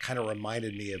that kind of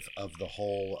reminded me of the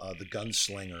whole the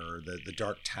gunslinger, the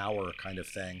Dark Tower kind of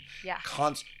thing. Yeah.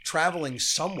 Traveling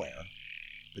somewhere,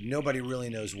 but nobody really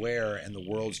knows where, and the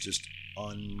world's just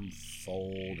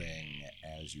unfolding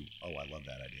as you. Oh, I love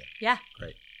that idea. Yeah.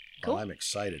 Great. Cool. Well, I'm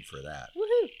excited for that.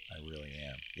 Woohoo. I really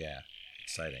am. Yeah,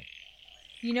 exciting.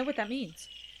 You know what that means?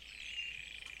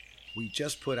 We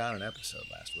just put out an episode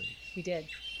last week, We did.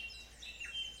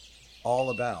 all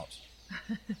about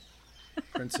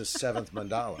Princess Seventh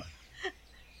Mandala.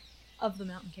 Of the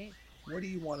Mountain Cave. What do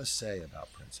you want to say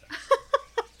about Princess?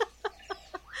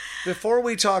 Before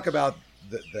we talk about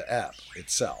the ep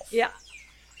itself, Yeah. what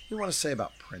do you want to say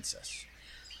about Princess?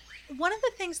 One of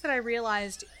the things that I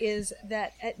realized is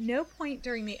that at no point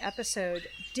during the episode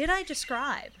did I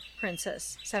describe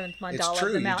Princess Seventh Mandala true,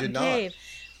 of the you Mountain did not. Cave.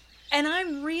 And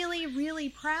I'm really, really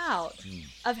proud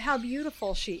of how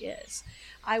beautiful she is.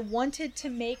 I wanted to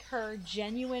make her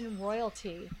genuine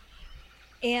royalty.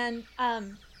 And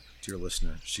Dear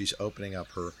listener, she's opening up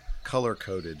her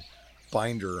color-coded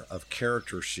binder of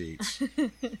character sheets.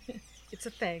 it's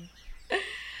a thing.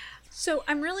 So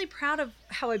I'm really proud of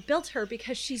how I built her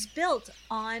because she's built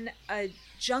on a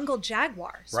jungle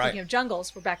jaguar. Speaking Right. of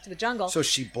jungles, we're back to the jungle. So is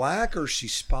she black or is she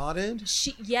spotted?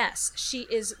 She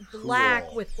is black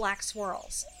Cool. with black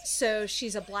swirls. So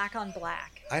she's a black on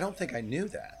black. I don't think I knew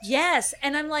that. Yes,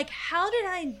 and I'm like, how did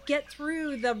I get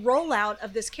through the rollout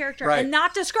of this character Right. and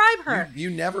not describe her? You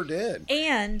never did.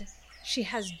 And she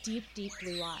has deep, deep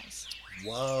blue eyes.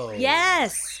 Whoa.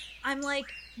 Yes. I'm like,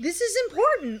 this is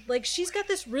important. Like, she's got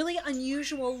this really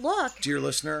unusual look. Dear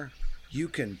listener, you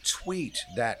can tweet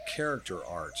that character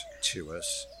art to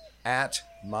us at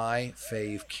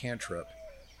myfavecantrip,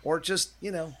 or just,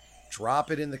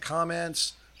 drop it in the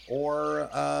comments, or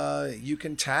you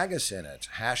can tag us in it.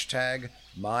 Hashtag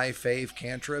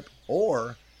myfavecantrip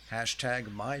or hashtag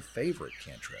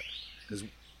myfavoritecantrip. Because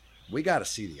we got to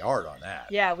see the art on that.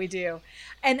 Yeah, we do.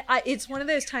 And it's one of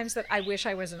those times that I wish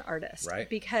I was an artist. Right.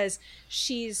 Because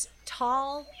she's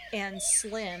tall and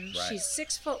slim. Right. She's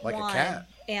 6'1". Like a cat.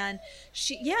 And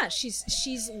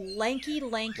she's lanky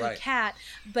Right. cat.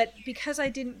 But because I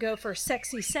didn't go for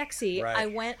sexy, Right. I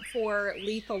went for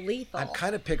lethal. I'm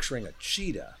kind of picturing a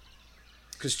cheetah.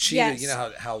 Because cheetah, Yes, you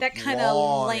know how that kinda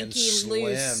long and lanky, slim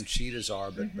loose. cheetahs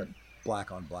are, but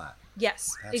black on black.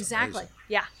 Yes, That's exactly. amazing.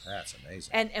 Yeah. That's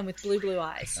amazing. And with blue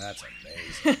eyes. That's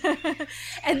amazing.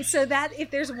 And so that if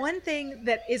there's one thing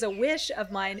that is a wish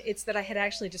of mine, it's that I had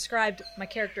actually described my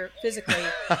character physically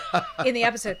in the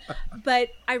episode. But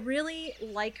I really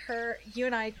like her. You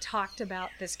and I talked about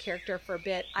this character for a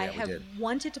bit. I we have did.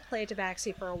 wanted to play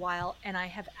Tabaxi for a while, and I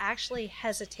have actually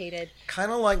hesitated.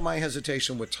 Kind of like my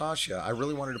hesitation with Tasha. I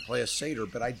really wanted to play a satyr,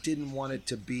 but I didn't want it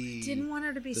to be. Didn't want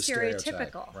her to be the stereotypical.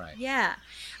 stereotype, right. Yeah.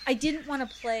 I didn't want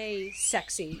to play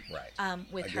sexy Right.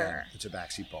 with Again, her. It's a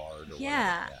backseat bard or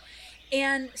Yeah. whatever.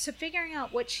 And so figuring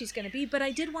out what she's going to be, but I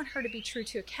did want her to be true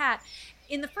to a cat.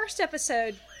 In the first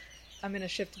episode, I'm going to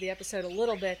shift the episode a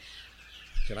little bit.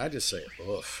 Can I just say,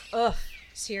 oof, Ugh,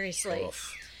 seriously.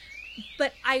 oof.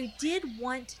 But I did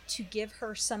want to give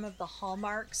her some of the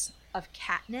hallmarks of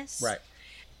catness. Right.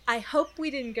 I hope we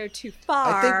didn't go too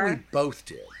far. I think we both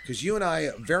did. Because you and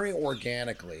I, very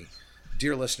organically,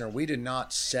 dear listener, we did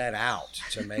not set out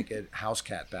to make it house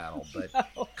cat battle, but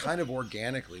kind of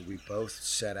organically, we both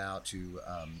set out to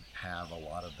have a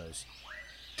lot of those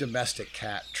domestic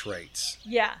cat traits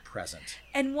Yeah. present.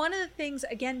 And one of the things,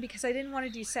 again, because I didn't want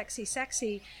to do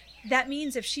sexy, that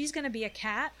means if she's going to be a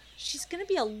cat, she's going to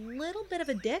be a little bit of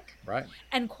a dick. Right.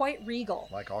 And quite regal.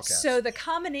 Like all cats. So the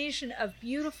combination of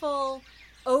beautiful,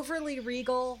 overly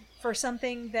regal for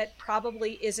something that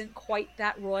probably isn't quite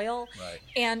that royal. Right.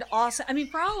 And also, I mean,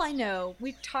 for all I know,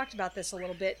 we've talked about this a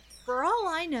little bit. For all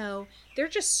I know, they're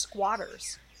just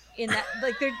squatters in that,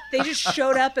 like they just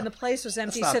showed up and the place was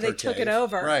empty, not so they their took it cave.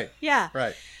 over. Right. Yeah.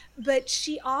 Right. But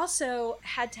she also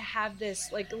had to have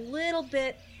this like little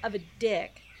bit of a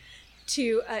dick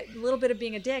to a little bit of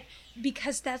being a dick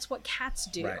because that's what cats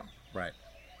do. Right. Right.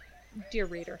 Dear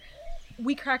reader,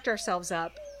 we cracked ourselves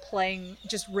up playing,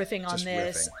 just riffing on Just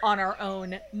this riffing. on our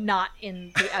own, not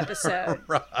in the episode.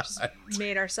 Right. Just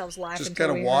made ourselves laugh. Just until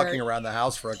kind of we walking hurt. around the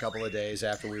house for a couple of days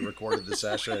after we recorded the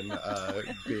session,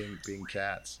 being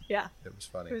cats. Yeah, It was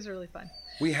funny. it was really fun.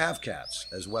 We have cats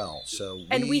as well, so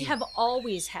And we have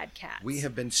always had cats. we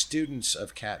have been students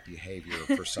of cat behavior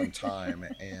for some time.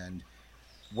 And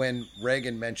when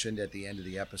Reagan mentioned at the end of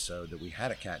the episode that we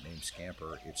had a cat named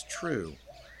Scamper, it's true.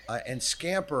 And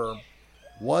Scamper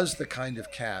was the kind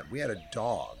of cat. We had a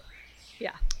dog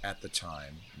Yeah. at the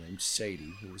time named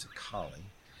Sadie, who was a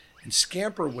collie. And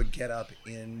Scamper would get up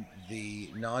in the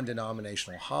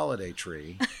non-denominational holiday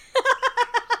tree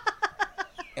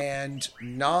and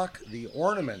knock the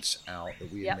ornaments out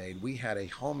that we had Yep. made. We had a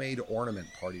homemade ornament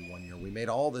party one year. We made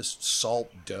all this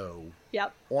salt dough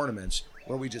Yep. ornaments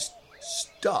where we just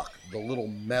stuck the little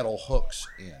metal hooks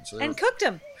in. So they And were- cooked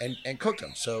them. and cooked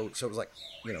them. So it was like,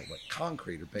 like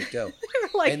concrete or baked dough.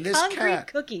 Like and this concrete cat,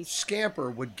 cookies.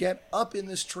 Scamper, would get up in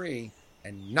this tree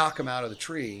and knock them out of the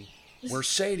tree, where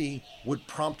Sadie would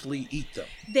promptly eat them.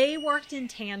 They worked in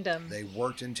tandem. They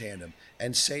worked in tandem.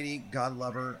 And Sadie, God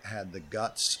love her, had the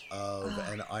guts of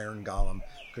an iron golem,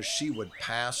 because she would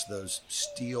pass those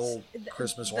steel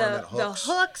Christmas ornament hooks.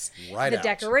 The hooks, right the out.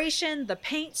 decoration, the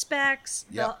paint specs.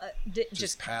 Yep.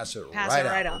 Just pass it pass right it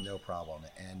right out on. with no problem.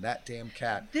 And that damn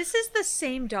cat, This is the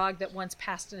same dog that once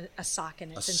passed a sock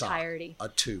in its sock, entirety. a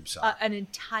tube sock. An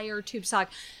entire tube sock.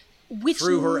 which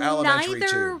through her elementary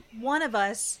neither tube. one of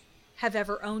us have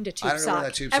ever owned a tube I don't know where sock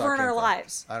that tube ever sock in came our from.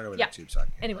 lives. I don't know where Yeah. that tube sock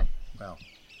came Anyway, from. Well,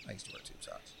 I used to wear tube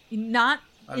socks. not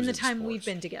I in was the into time we've sports.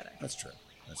 been together. That's true.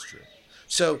 That's true.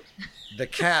 So the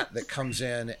cat that comes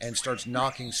in and starts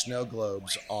knocking snow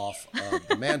globes off of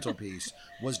the mantelpiece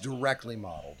was directly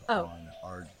modeled on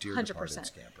our dear 100%. departed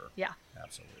Scamper. Yeah.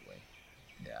 Absolutely.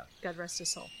 Yeah. God rest his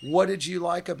soul. What did you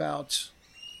like about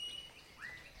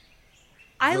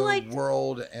I the liked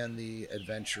world and the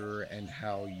adventure and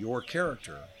how your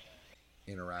character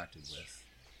interacted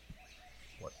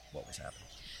with what was happening?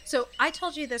 So I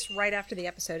told you this right after the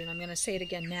episode, and I'm going to say it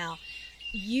again now.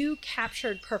 You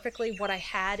captured perfectly what I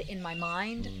had in my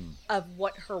mind of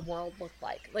what her world looked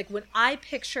like. Like when I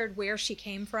pictured where she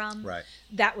came from, Right.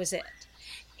 that was it.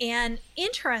 And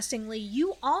interestingly,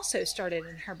 you also started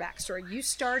in her backstory. You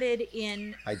started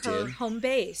in I her did. home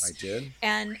base. I did.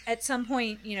 And at some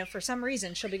point, for some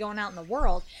reason, she'll be going out in the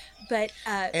world. But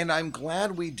And I'm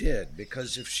glad we did,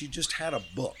 because if she just had a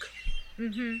book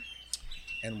and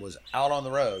was out on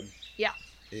the road, yeah.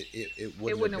 it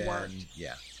wouldn't have been, worked.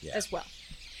 Yeah. As well.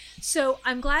 So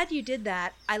I'm glad you did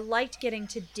that. I liked getting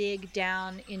to dig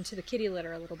down into the kitty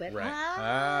litter a little bit.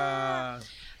 Right.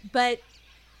 But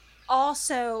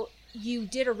also, you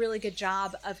did a really good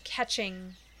job of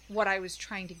catching what I was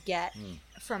trying to get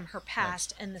from her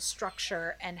past and the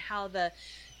structure and how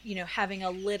having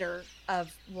a litter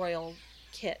of royal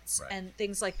kits and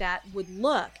things like that would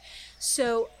look.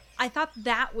 So I thought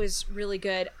that was really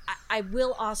good. I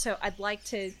will also, I'd like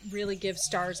to really give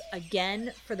stars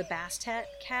again for the Bastet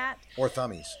cat. Or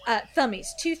thummies. Thummies.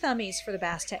 2 thummies for the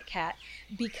Bastet cat.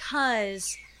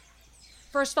 Because,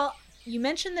 first of all, you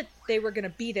mentioned that they were going to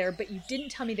be there, but you didn't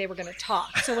tell me they were going to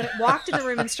talk. So when it walked in the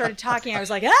room and started talking, I was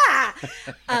like, ah!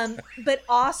 But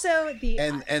also the...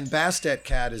 And Bastet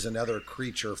cat is another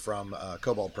creature from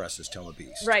Cobalt Press's Tome of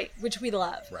Beast. Right, which we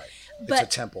love. Right. But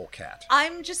it's a temple cat.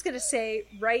 I'm just going to say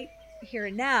right here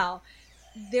and now,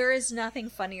 there is nothing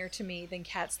funnier to me than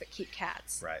cats that keep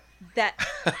cats. Right.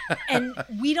 And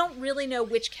we don't really know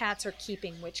which cats are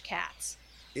keeping which cats.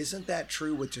 Isn't that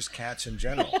true with just cats in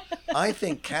general? I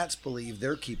think cats believe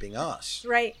they're keeping us.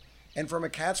 Right. And from a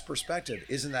cat's perspective,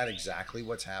 isn't that exactly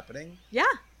what's happening? Yeah.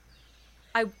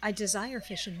 I desire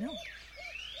fish and milk.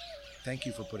 Thank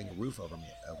you for putting a roof over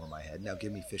my head. Now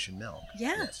give me fish and milk.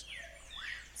 Yeah. Yes.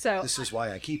 So This is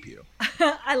why I keep you.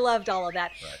 I loved all of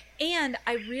that. Right. And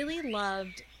I really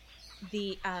loved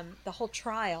the whole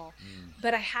trial.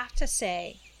 But I have to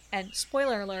say, and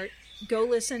spoiler alert, go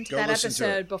listen to that listen to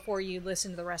episode it. before you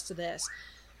listen to the rest of this.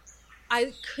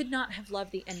 I could not have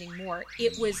loved the ending more.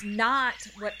 It was not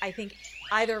what I think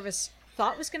either of us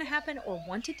thought was going to happen or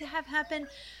wanted to have happen,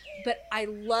 but I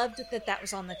loved that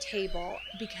was on the table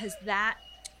because that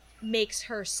makes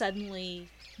her suddenly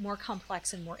more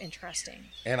complex and more interesting.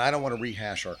 And I don't want to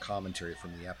rehash our commentary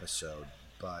from the episode,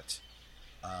 but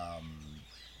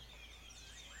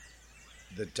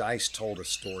the dice told a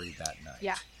story that night.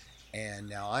 Yeah. And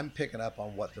now I'm picking up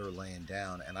on what they're laying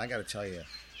down, and I got to tell you,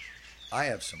 I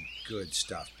have some good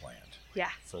stuff planned. Yeah.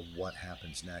 For what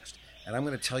happens next. And I'm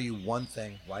going to tell you one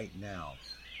thing right now.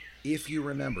 If you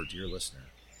remember, dear listener,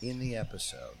 in the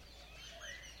episode,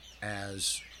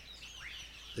 as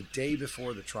the day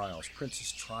before the trials,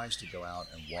 Princess tries to go out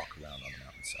and walk around on the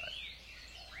mountainside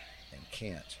and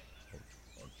can't or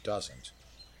doesn't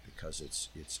because it's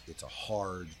a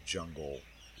hard jungle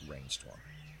rainstorm.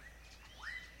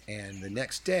 And the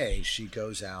next day she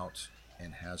goes out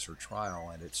and has her trial,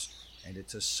 and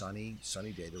it's a sunny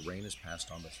day. The rain has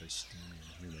passed on, but it's very steamy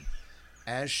and humid.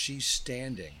 As she's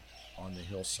standing on the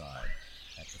hillside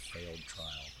at the failed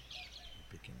trial,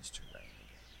 it begins to rain again.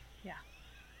 Yeah.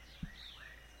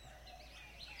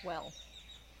 Well.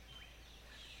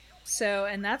 So,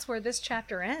 and that's where this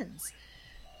chapter ends.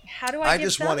 How do I give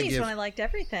just wanna thummies when I liked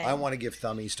everything? I want to give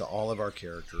thummies to all of our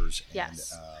characters and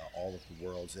Yes. all of the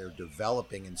worlds. They're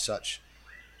developing in such...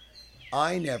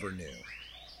 I never knew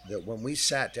that when we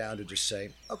sat down to just say,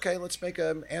 okay, let's make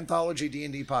an anthology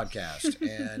D&D podcast.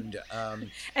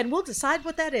 And we'll decide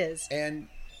what that is. And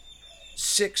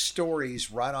 6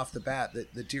 stories right off the bat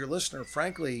that the dear listener,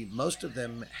 frankly, most of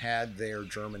them had their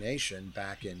germination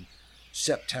back in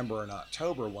September and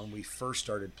October when we first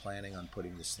started planning on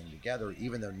putting this thing together,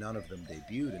 even though none of them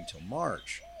debuted until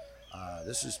March.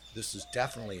 This is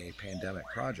definitely a pandemic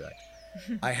project.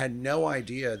 I had no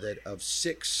idea that of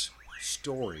 6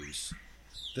 stories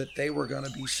that they were going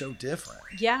to be so different.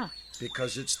 Yeah.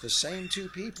 Because it's the same 2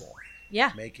 people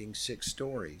Yeah. making 6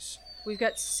 stories. We've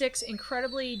got 6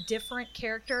 incredibly different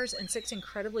characters and 6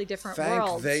 incredibly different Thank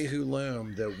worlds. they who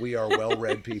loom that we are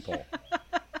well-read people.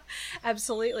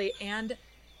 Absolutely. And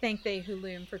thank They Who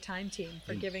Loom for Time Team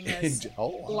for giving us Oh,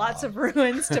 wow. lots of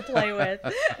ruins to play with.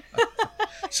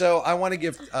 So I want to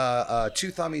give 2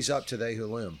 thummies up to They Who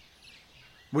Loom.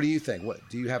 What do you think? What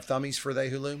do you have thummies for They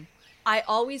Who Loom? I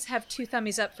always have 2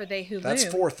 thummies up for They Who Loom. That's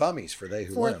 4 thummies for They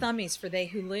Who 4 Loom. thummies for They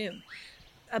Who Loom.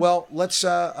 Well, let's.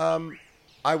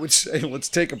 I would say let's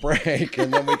take a break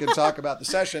and then we can talk about the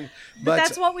session. But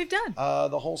that's what we've done.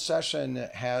 The whole session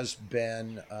has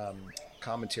been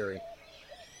commentary.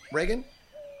 Reagan,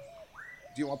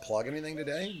 do you want to plug anything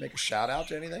today? Make a shout out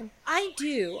to anything? I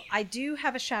do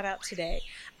have a shout out today.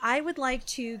 I would like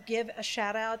to give a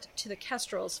shout out to the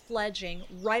kestrels fledging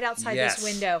right outside this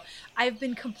window. I've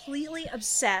been completely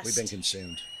obsessed We've been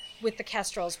consumed. with the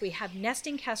kestrels. We have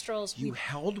nesting kestrels. You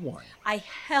held one. I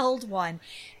held one.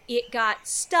 It got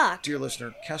stuck. Dear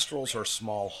listener, kestrels are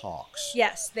small hawks.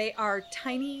 Yes, they are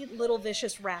tiny little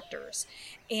vicious raptors,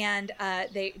 and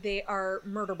they are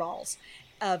murder balls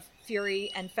of fury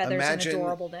and feathers Imagine and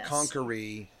adorableness.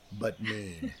 Conqueree, but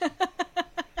mean.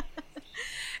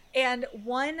 And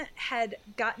one had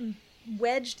gotten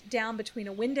wedged down between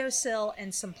a windowsill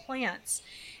and some plants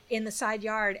in the side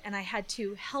yard, and I had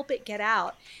to help it get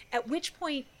out. At which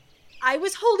point, I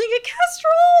was holding a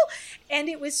kestrel, and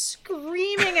it was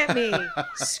screaming at me,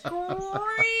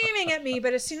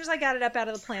 But as soon as I got it up out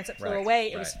of the plants, it flew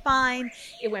away. It was fine.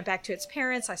 It went back to its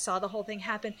parents. I saw the whole thing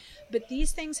happen. But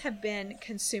these things have been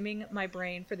consuming my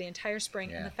brain for the entire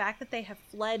spring. And the fact that they have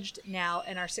fledged now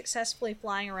and are successfully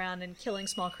flying around and killing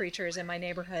small creatures in my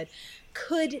neighborhood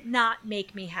could not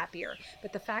make me happier.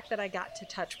 But the fact that I got to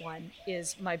touch one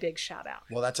is my big shout out.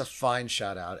 Well, that's a fine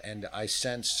shout out, and I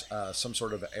sense some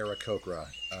sort of Aarakocra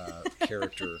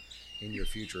character in your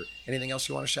future. Anything else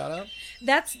you want to shout out?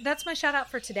 That's my shout out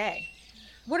for today.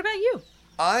 What about you?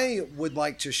 I would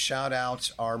like to shout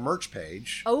out our merch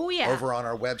page. Oh, yeah. Over on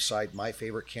our website,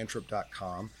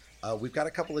 myfavoritecantrip.com. We've got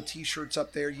a couple of T-shirts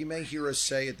up there. You may hear us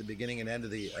say at the beginning and end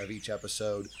of each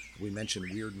episode, we mention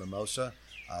Weird Mimosa.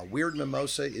 Weird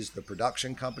Mimosa is the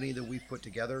production company that we've put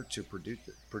together to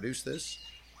produce this.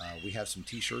 We have some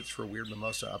T-shirts for Weird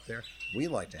Mimosa up there. We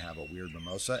like to have a Weird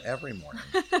Mimosa every morning.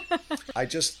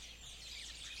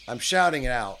 I'm shouting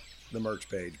it out, the merch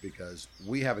page, because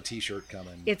we have a T-shirt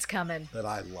coming. It's coming. That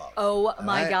I love. Oh,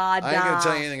 my God. I ain't going to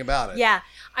tell you anything about it. Yeah.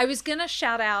 I was going to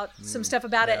shout out some stuff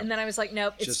about it, and then I was like,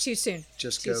 nope, it's Just- too soon.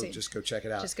 Just Too go soon. Just go check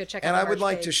it out. Just go check out And the I would merch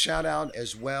like to page. shout out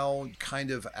as well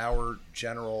kind of our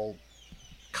general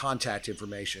contact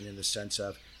information in the sense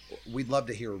of we'd love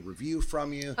to hear a review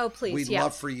from you. Oh, please, We'd yeah.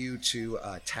 love for you to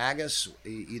tag us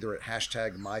either at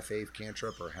hashtag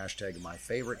myfavecantrip or hashtag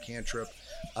myfavoritecantrip.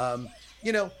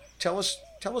 Tell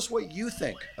us what you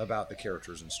think about the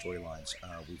characters and storylines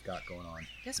we've got going on.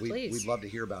 Yes, please. We'd love to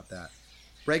hear about that.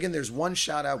 Reagan, there's one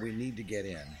shout out we need to get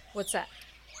in. What's that?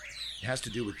 It has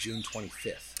to do with June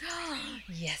 25th.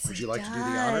 Yes, Would you it like to do the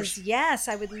does. honors? Yes,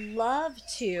 I would love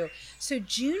to. So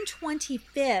June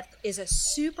 25th is a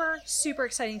super, super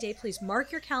exciting day. Please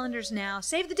mark your calendars now.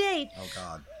 Save the date. Oh,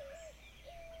 God.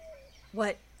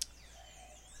 What?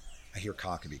 I hear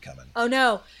Cockabee coming. Oh,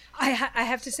 no. I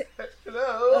have to say.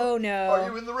 Hello? Oh, no. Are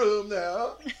you in the room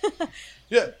now?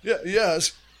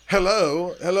 Yes.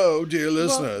 Hello, dear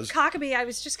listeners. Well, Cockabee, I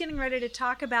was just getting ready to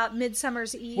talk about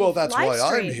Midsummer's Eve. Well, that's live why I'm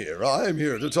stream. here. I'm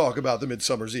here to talk about the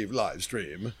Midsummer's Eve live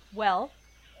stream. Well,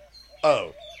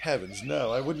 Oh, heavens,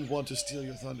 no. I wouldn't want to steal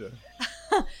your thunder.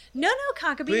 no,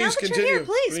 Cockabee. Please Now that continue. you're here,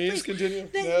 please. Please continue.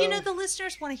 You No. know, the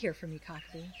listeners want to hear from you,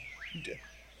 Cockabee.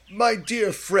 My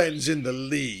dear friends in the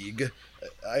League,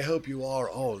 I hope you are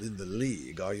all in the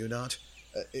League, are you not?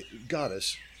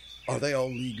 Goddess, are they all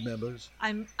League members?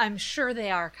 I'm sure they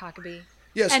are, Cockabee.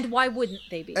 Yes. And why wouldn't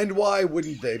they be? And why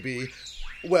wouldn't they be?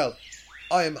 Well,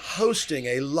 I am hosting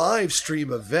a live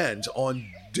stream event on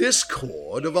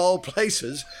Discord, of all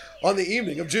places, on the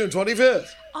evening of June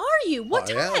 25th. Are you? What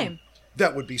I am. time?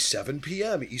 That would be 7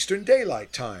 p.m. Eastern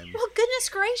Daylight Time. Well, goodness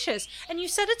gracious. And you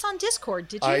said it's on Discord,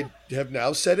 did you? I have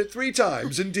now said it 3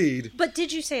 times, indeed. But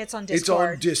did you say it's on It's Discord?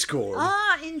 on Discord.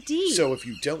 Ah, indeed. So if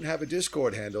you don't have a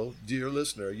Discord handle, dear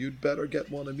listener, you'd better get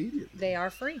one immediately. They are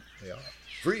free. They are.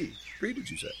 Free. Free, did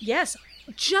you say? Yes,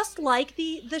 just like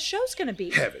the show's going to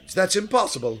be. Heavens, that's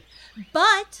impossible.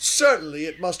 But Certainly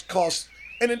it must cost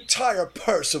an entire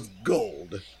purse of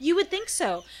gold. you would think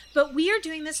so. But we are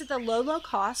doing this at the low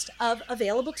cost of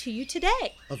available to you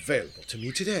today Available to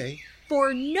me today.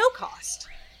 for no cost.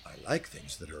 I like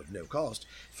things that are of no cost.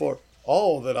 For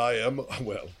all that I am,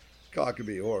 well,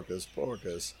 Cockabee Orcus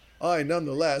Porcus, I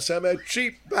nonetheless am a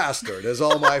cheap bastard, as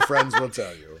all my friends will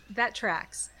tell you. That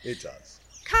tracks. It does.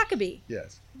 Cockabee,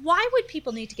 Yes. why would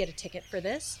people need to get a ticket for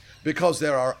this? Because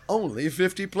there are only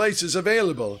 50 places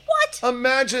available. What? What?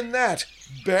 Imagine that.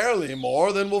 Barely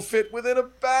more than will fit within a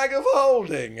bag of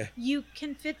holding. You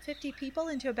can fit 50 people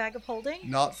into a bag of holding?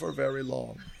 Not for very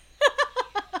long.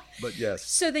 But yes,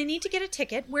 So they need to get a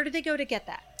ticket. Where do they go to get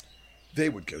that? they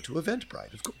would go to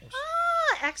Eventbrite, of course.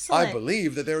 Ah, excellent. I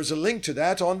believe that there is a link to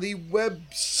that on the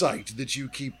website that you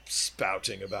keep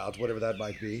spouting about, whatever that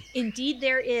might be. Indeed,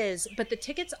 there is, but the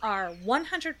tickets are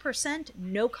 100%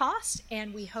 no cost,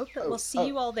 and we hope that we'll see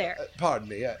you all there. Pardon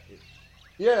me.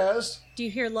 Yes? Do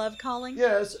you hear love calling?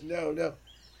 Yes? No.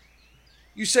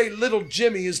 You say little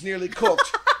Jimmy is nearly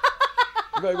cooked.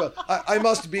 Very well. I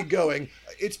must be going.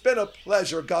 It's been a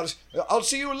pleasure, goddess. I'll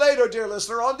see you later, dear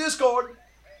listener, on Discord.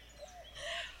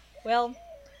 Well,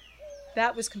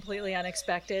 that was completely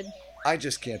unexpected. I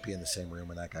just can't be in the same room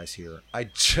when that guy's here. I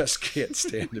just can't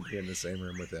stand to be in the same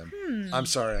room with him. I'm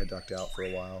sorry I ducked out for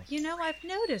a while. You know, I've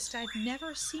noticed I've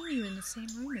never seen you in the same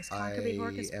room as I Cockabee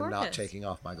Horcus am not Porcus. taking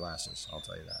off my glasses, I'll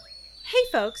tell you that.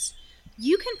 Hey, folks.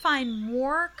 You can find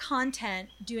more content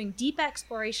doing deep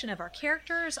exploration of our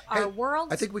characters, our Hey,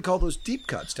 worlds. I think we call those deep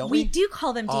cuts, don't we? we do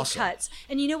call them deep Awesome. cuts.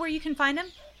 And you know where you can find them?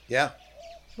 Yeah.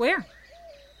 Where?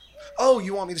 Oh,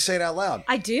 you want me to say it out loud?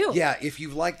 I do. Yeah, if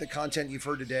you've liked the content you've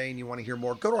heard today and you want to hear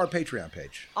more, go to our Patreon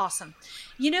page. Awesome.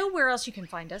 You know where else you can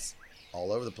find us?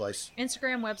 All over the place.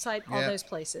 Instagram, website, all Yeah, those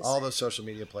places. All those social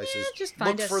media places. Yeah, just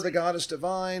find look us. for the Goddess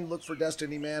Divine, look for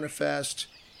Destiny Manifest.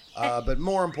 But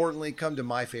more importantly, come to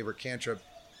my favorite cantrip.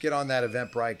 Get on that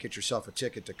Eventbrite. Get yourself a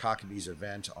ticket to Cockabee's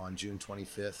event on June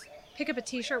 25th. Pick up a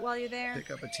t-shirt while you're there.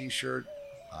 Pick up a t-shirt.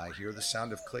 I hear the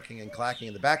sound of clicking and clacking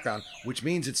in the background, which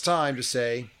means it's time to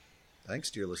say thanks,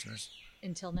 dear listeners.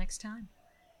 Until next time.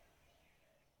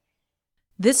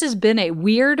 This has been a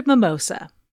Weird Mimosa.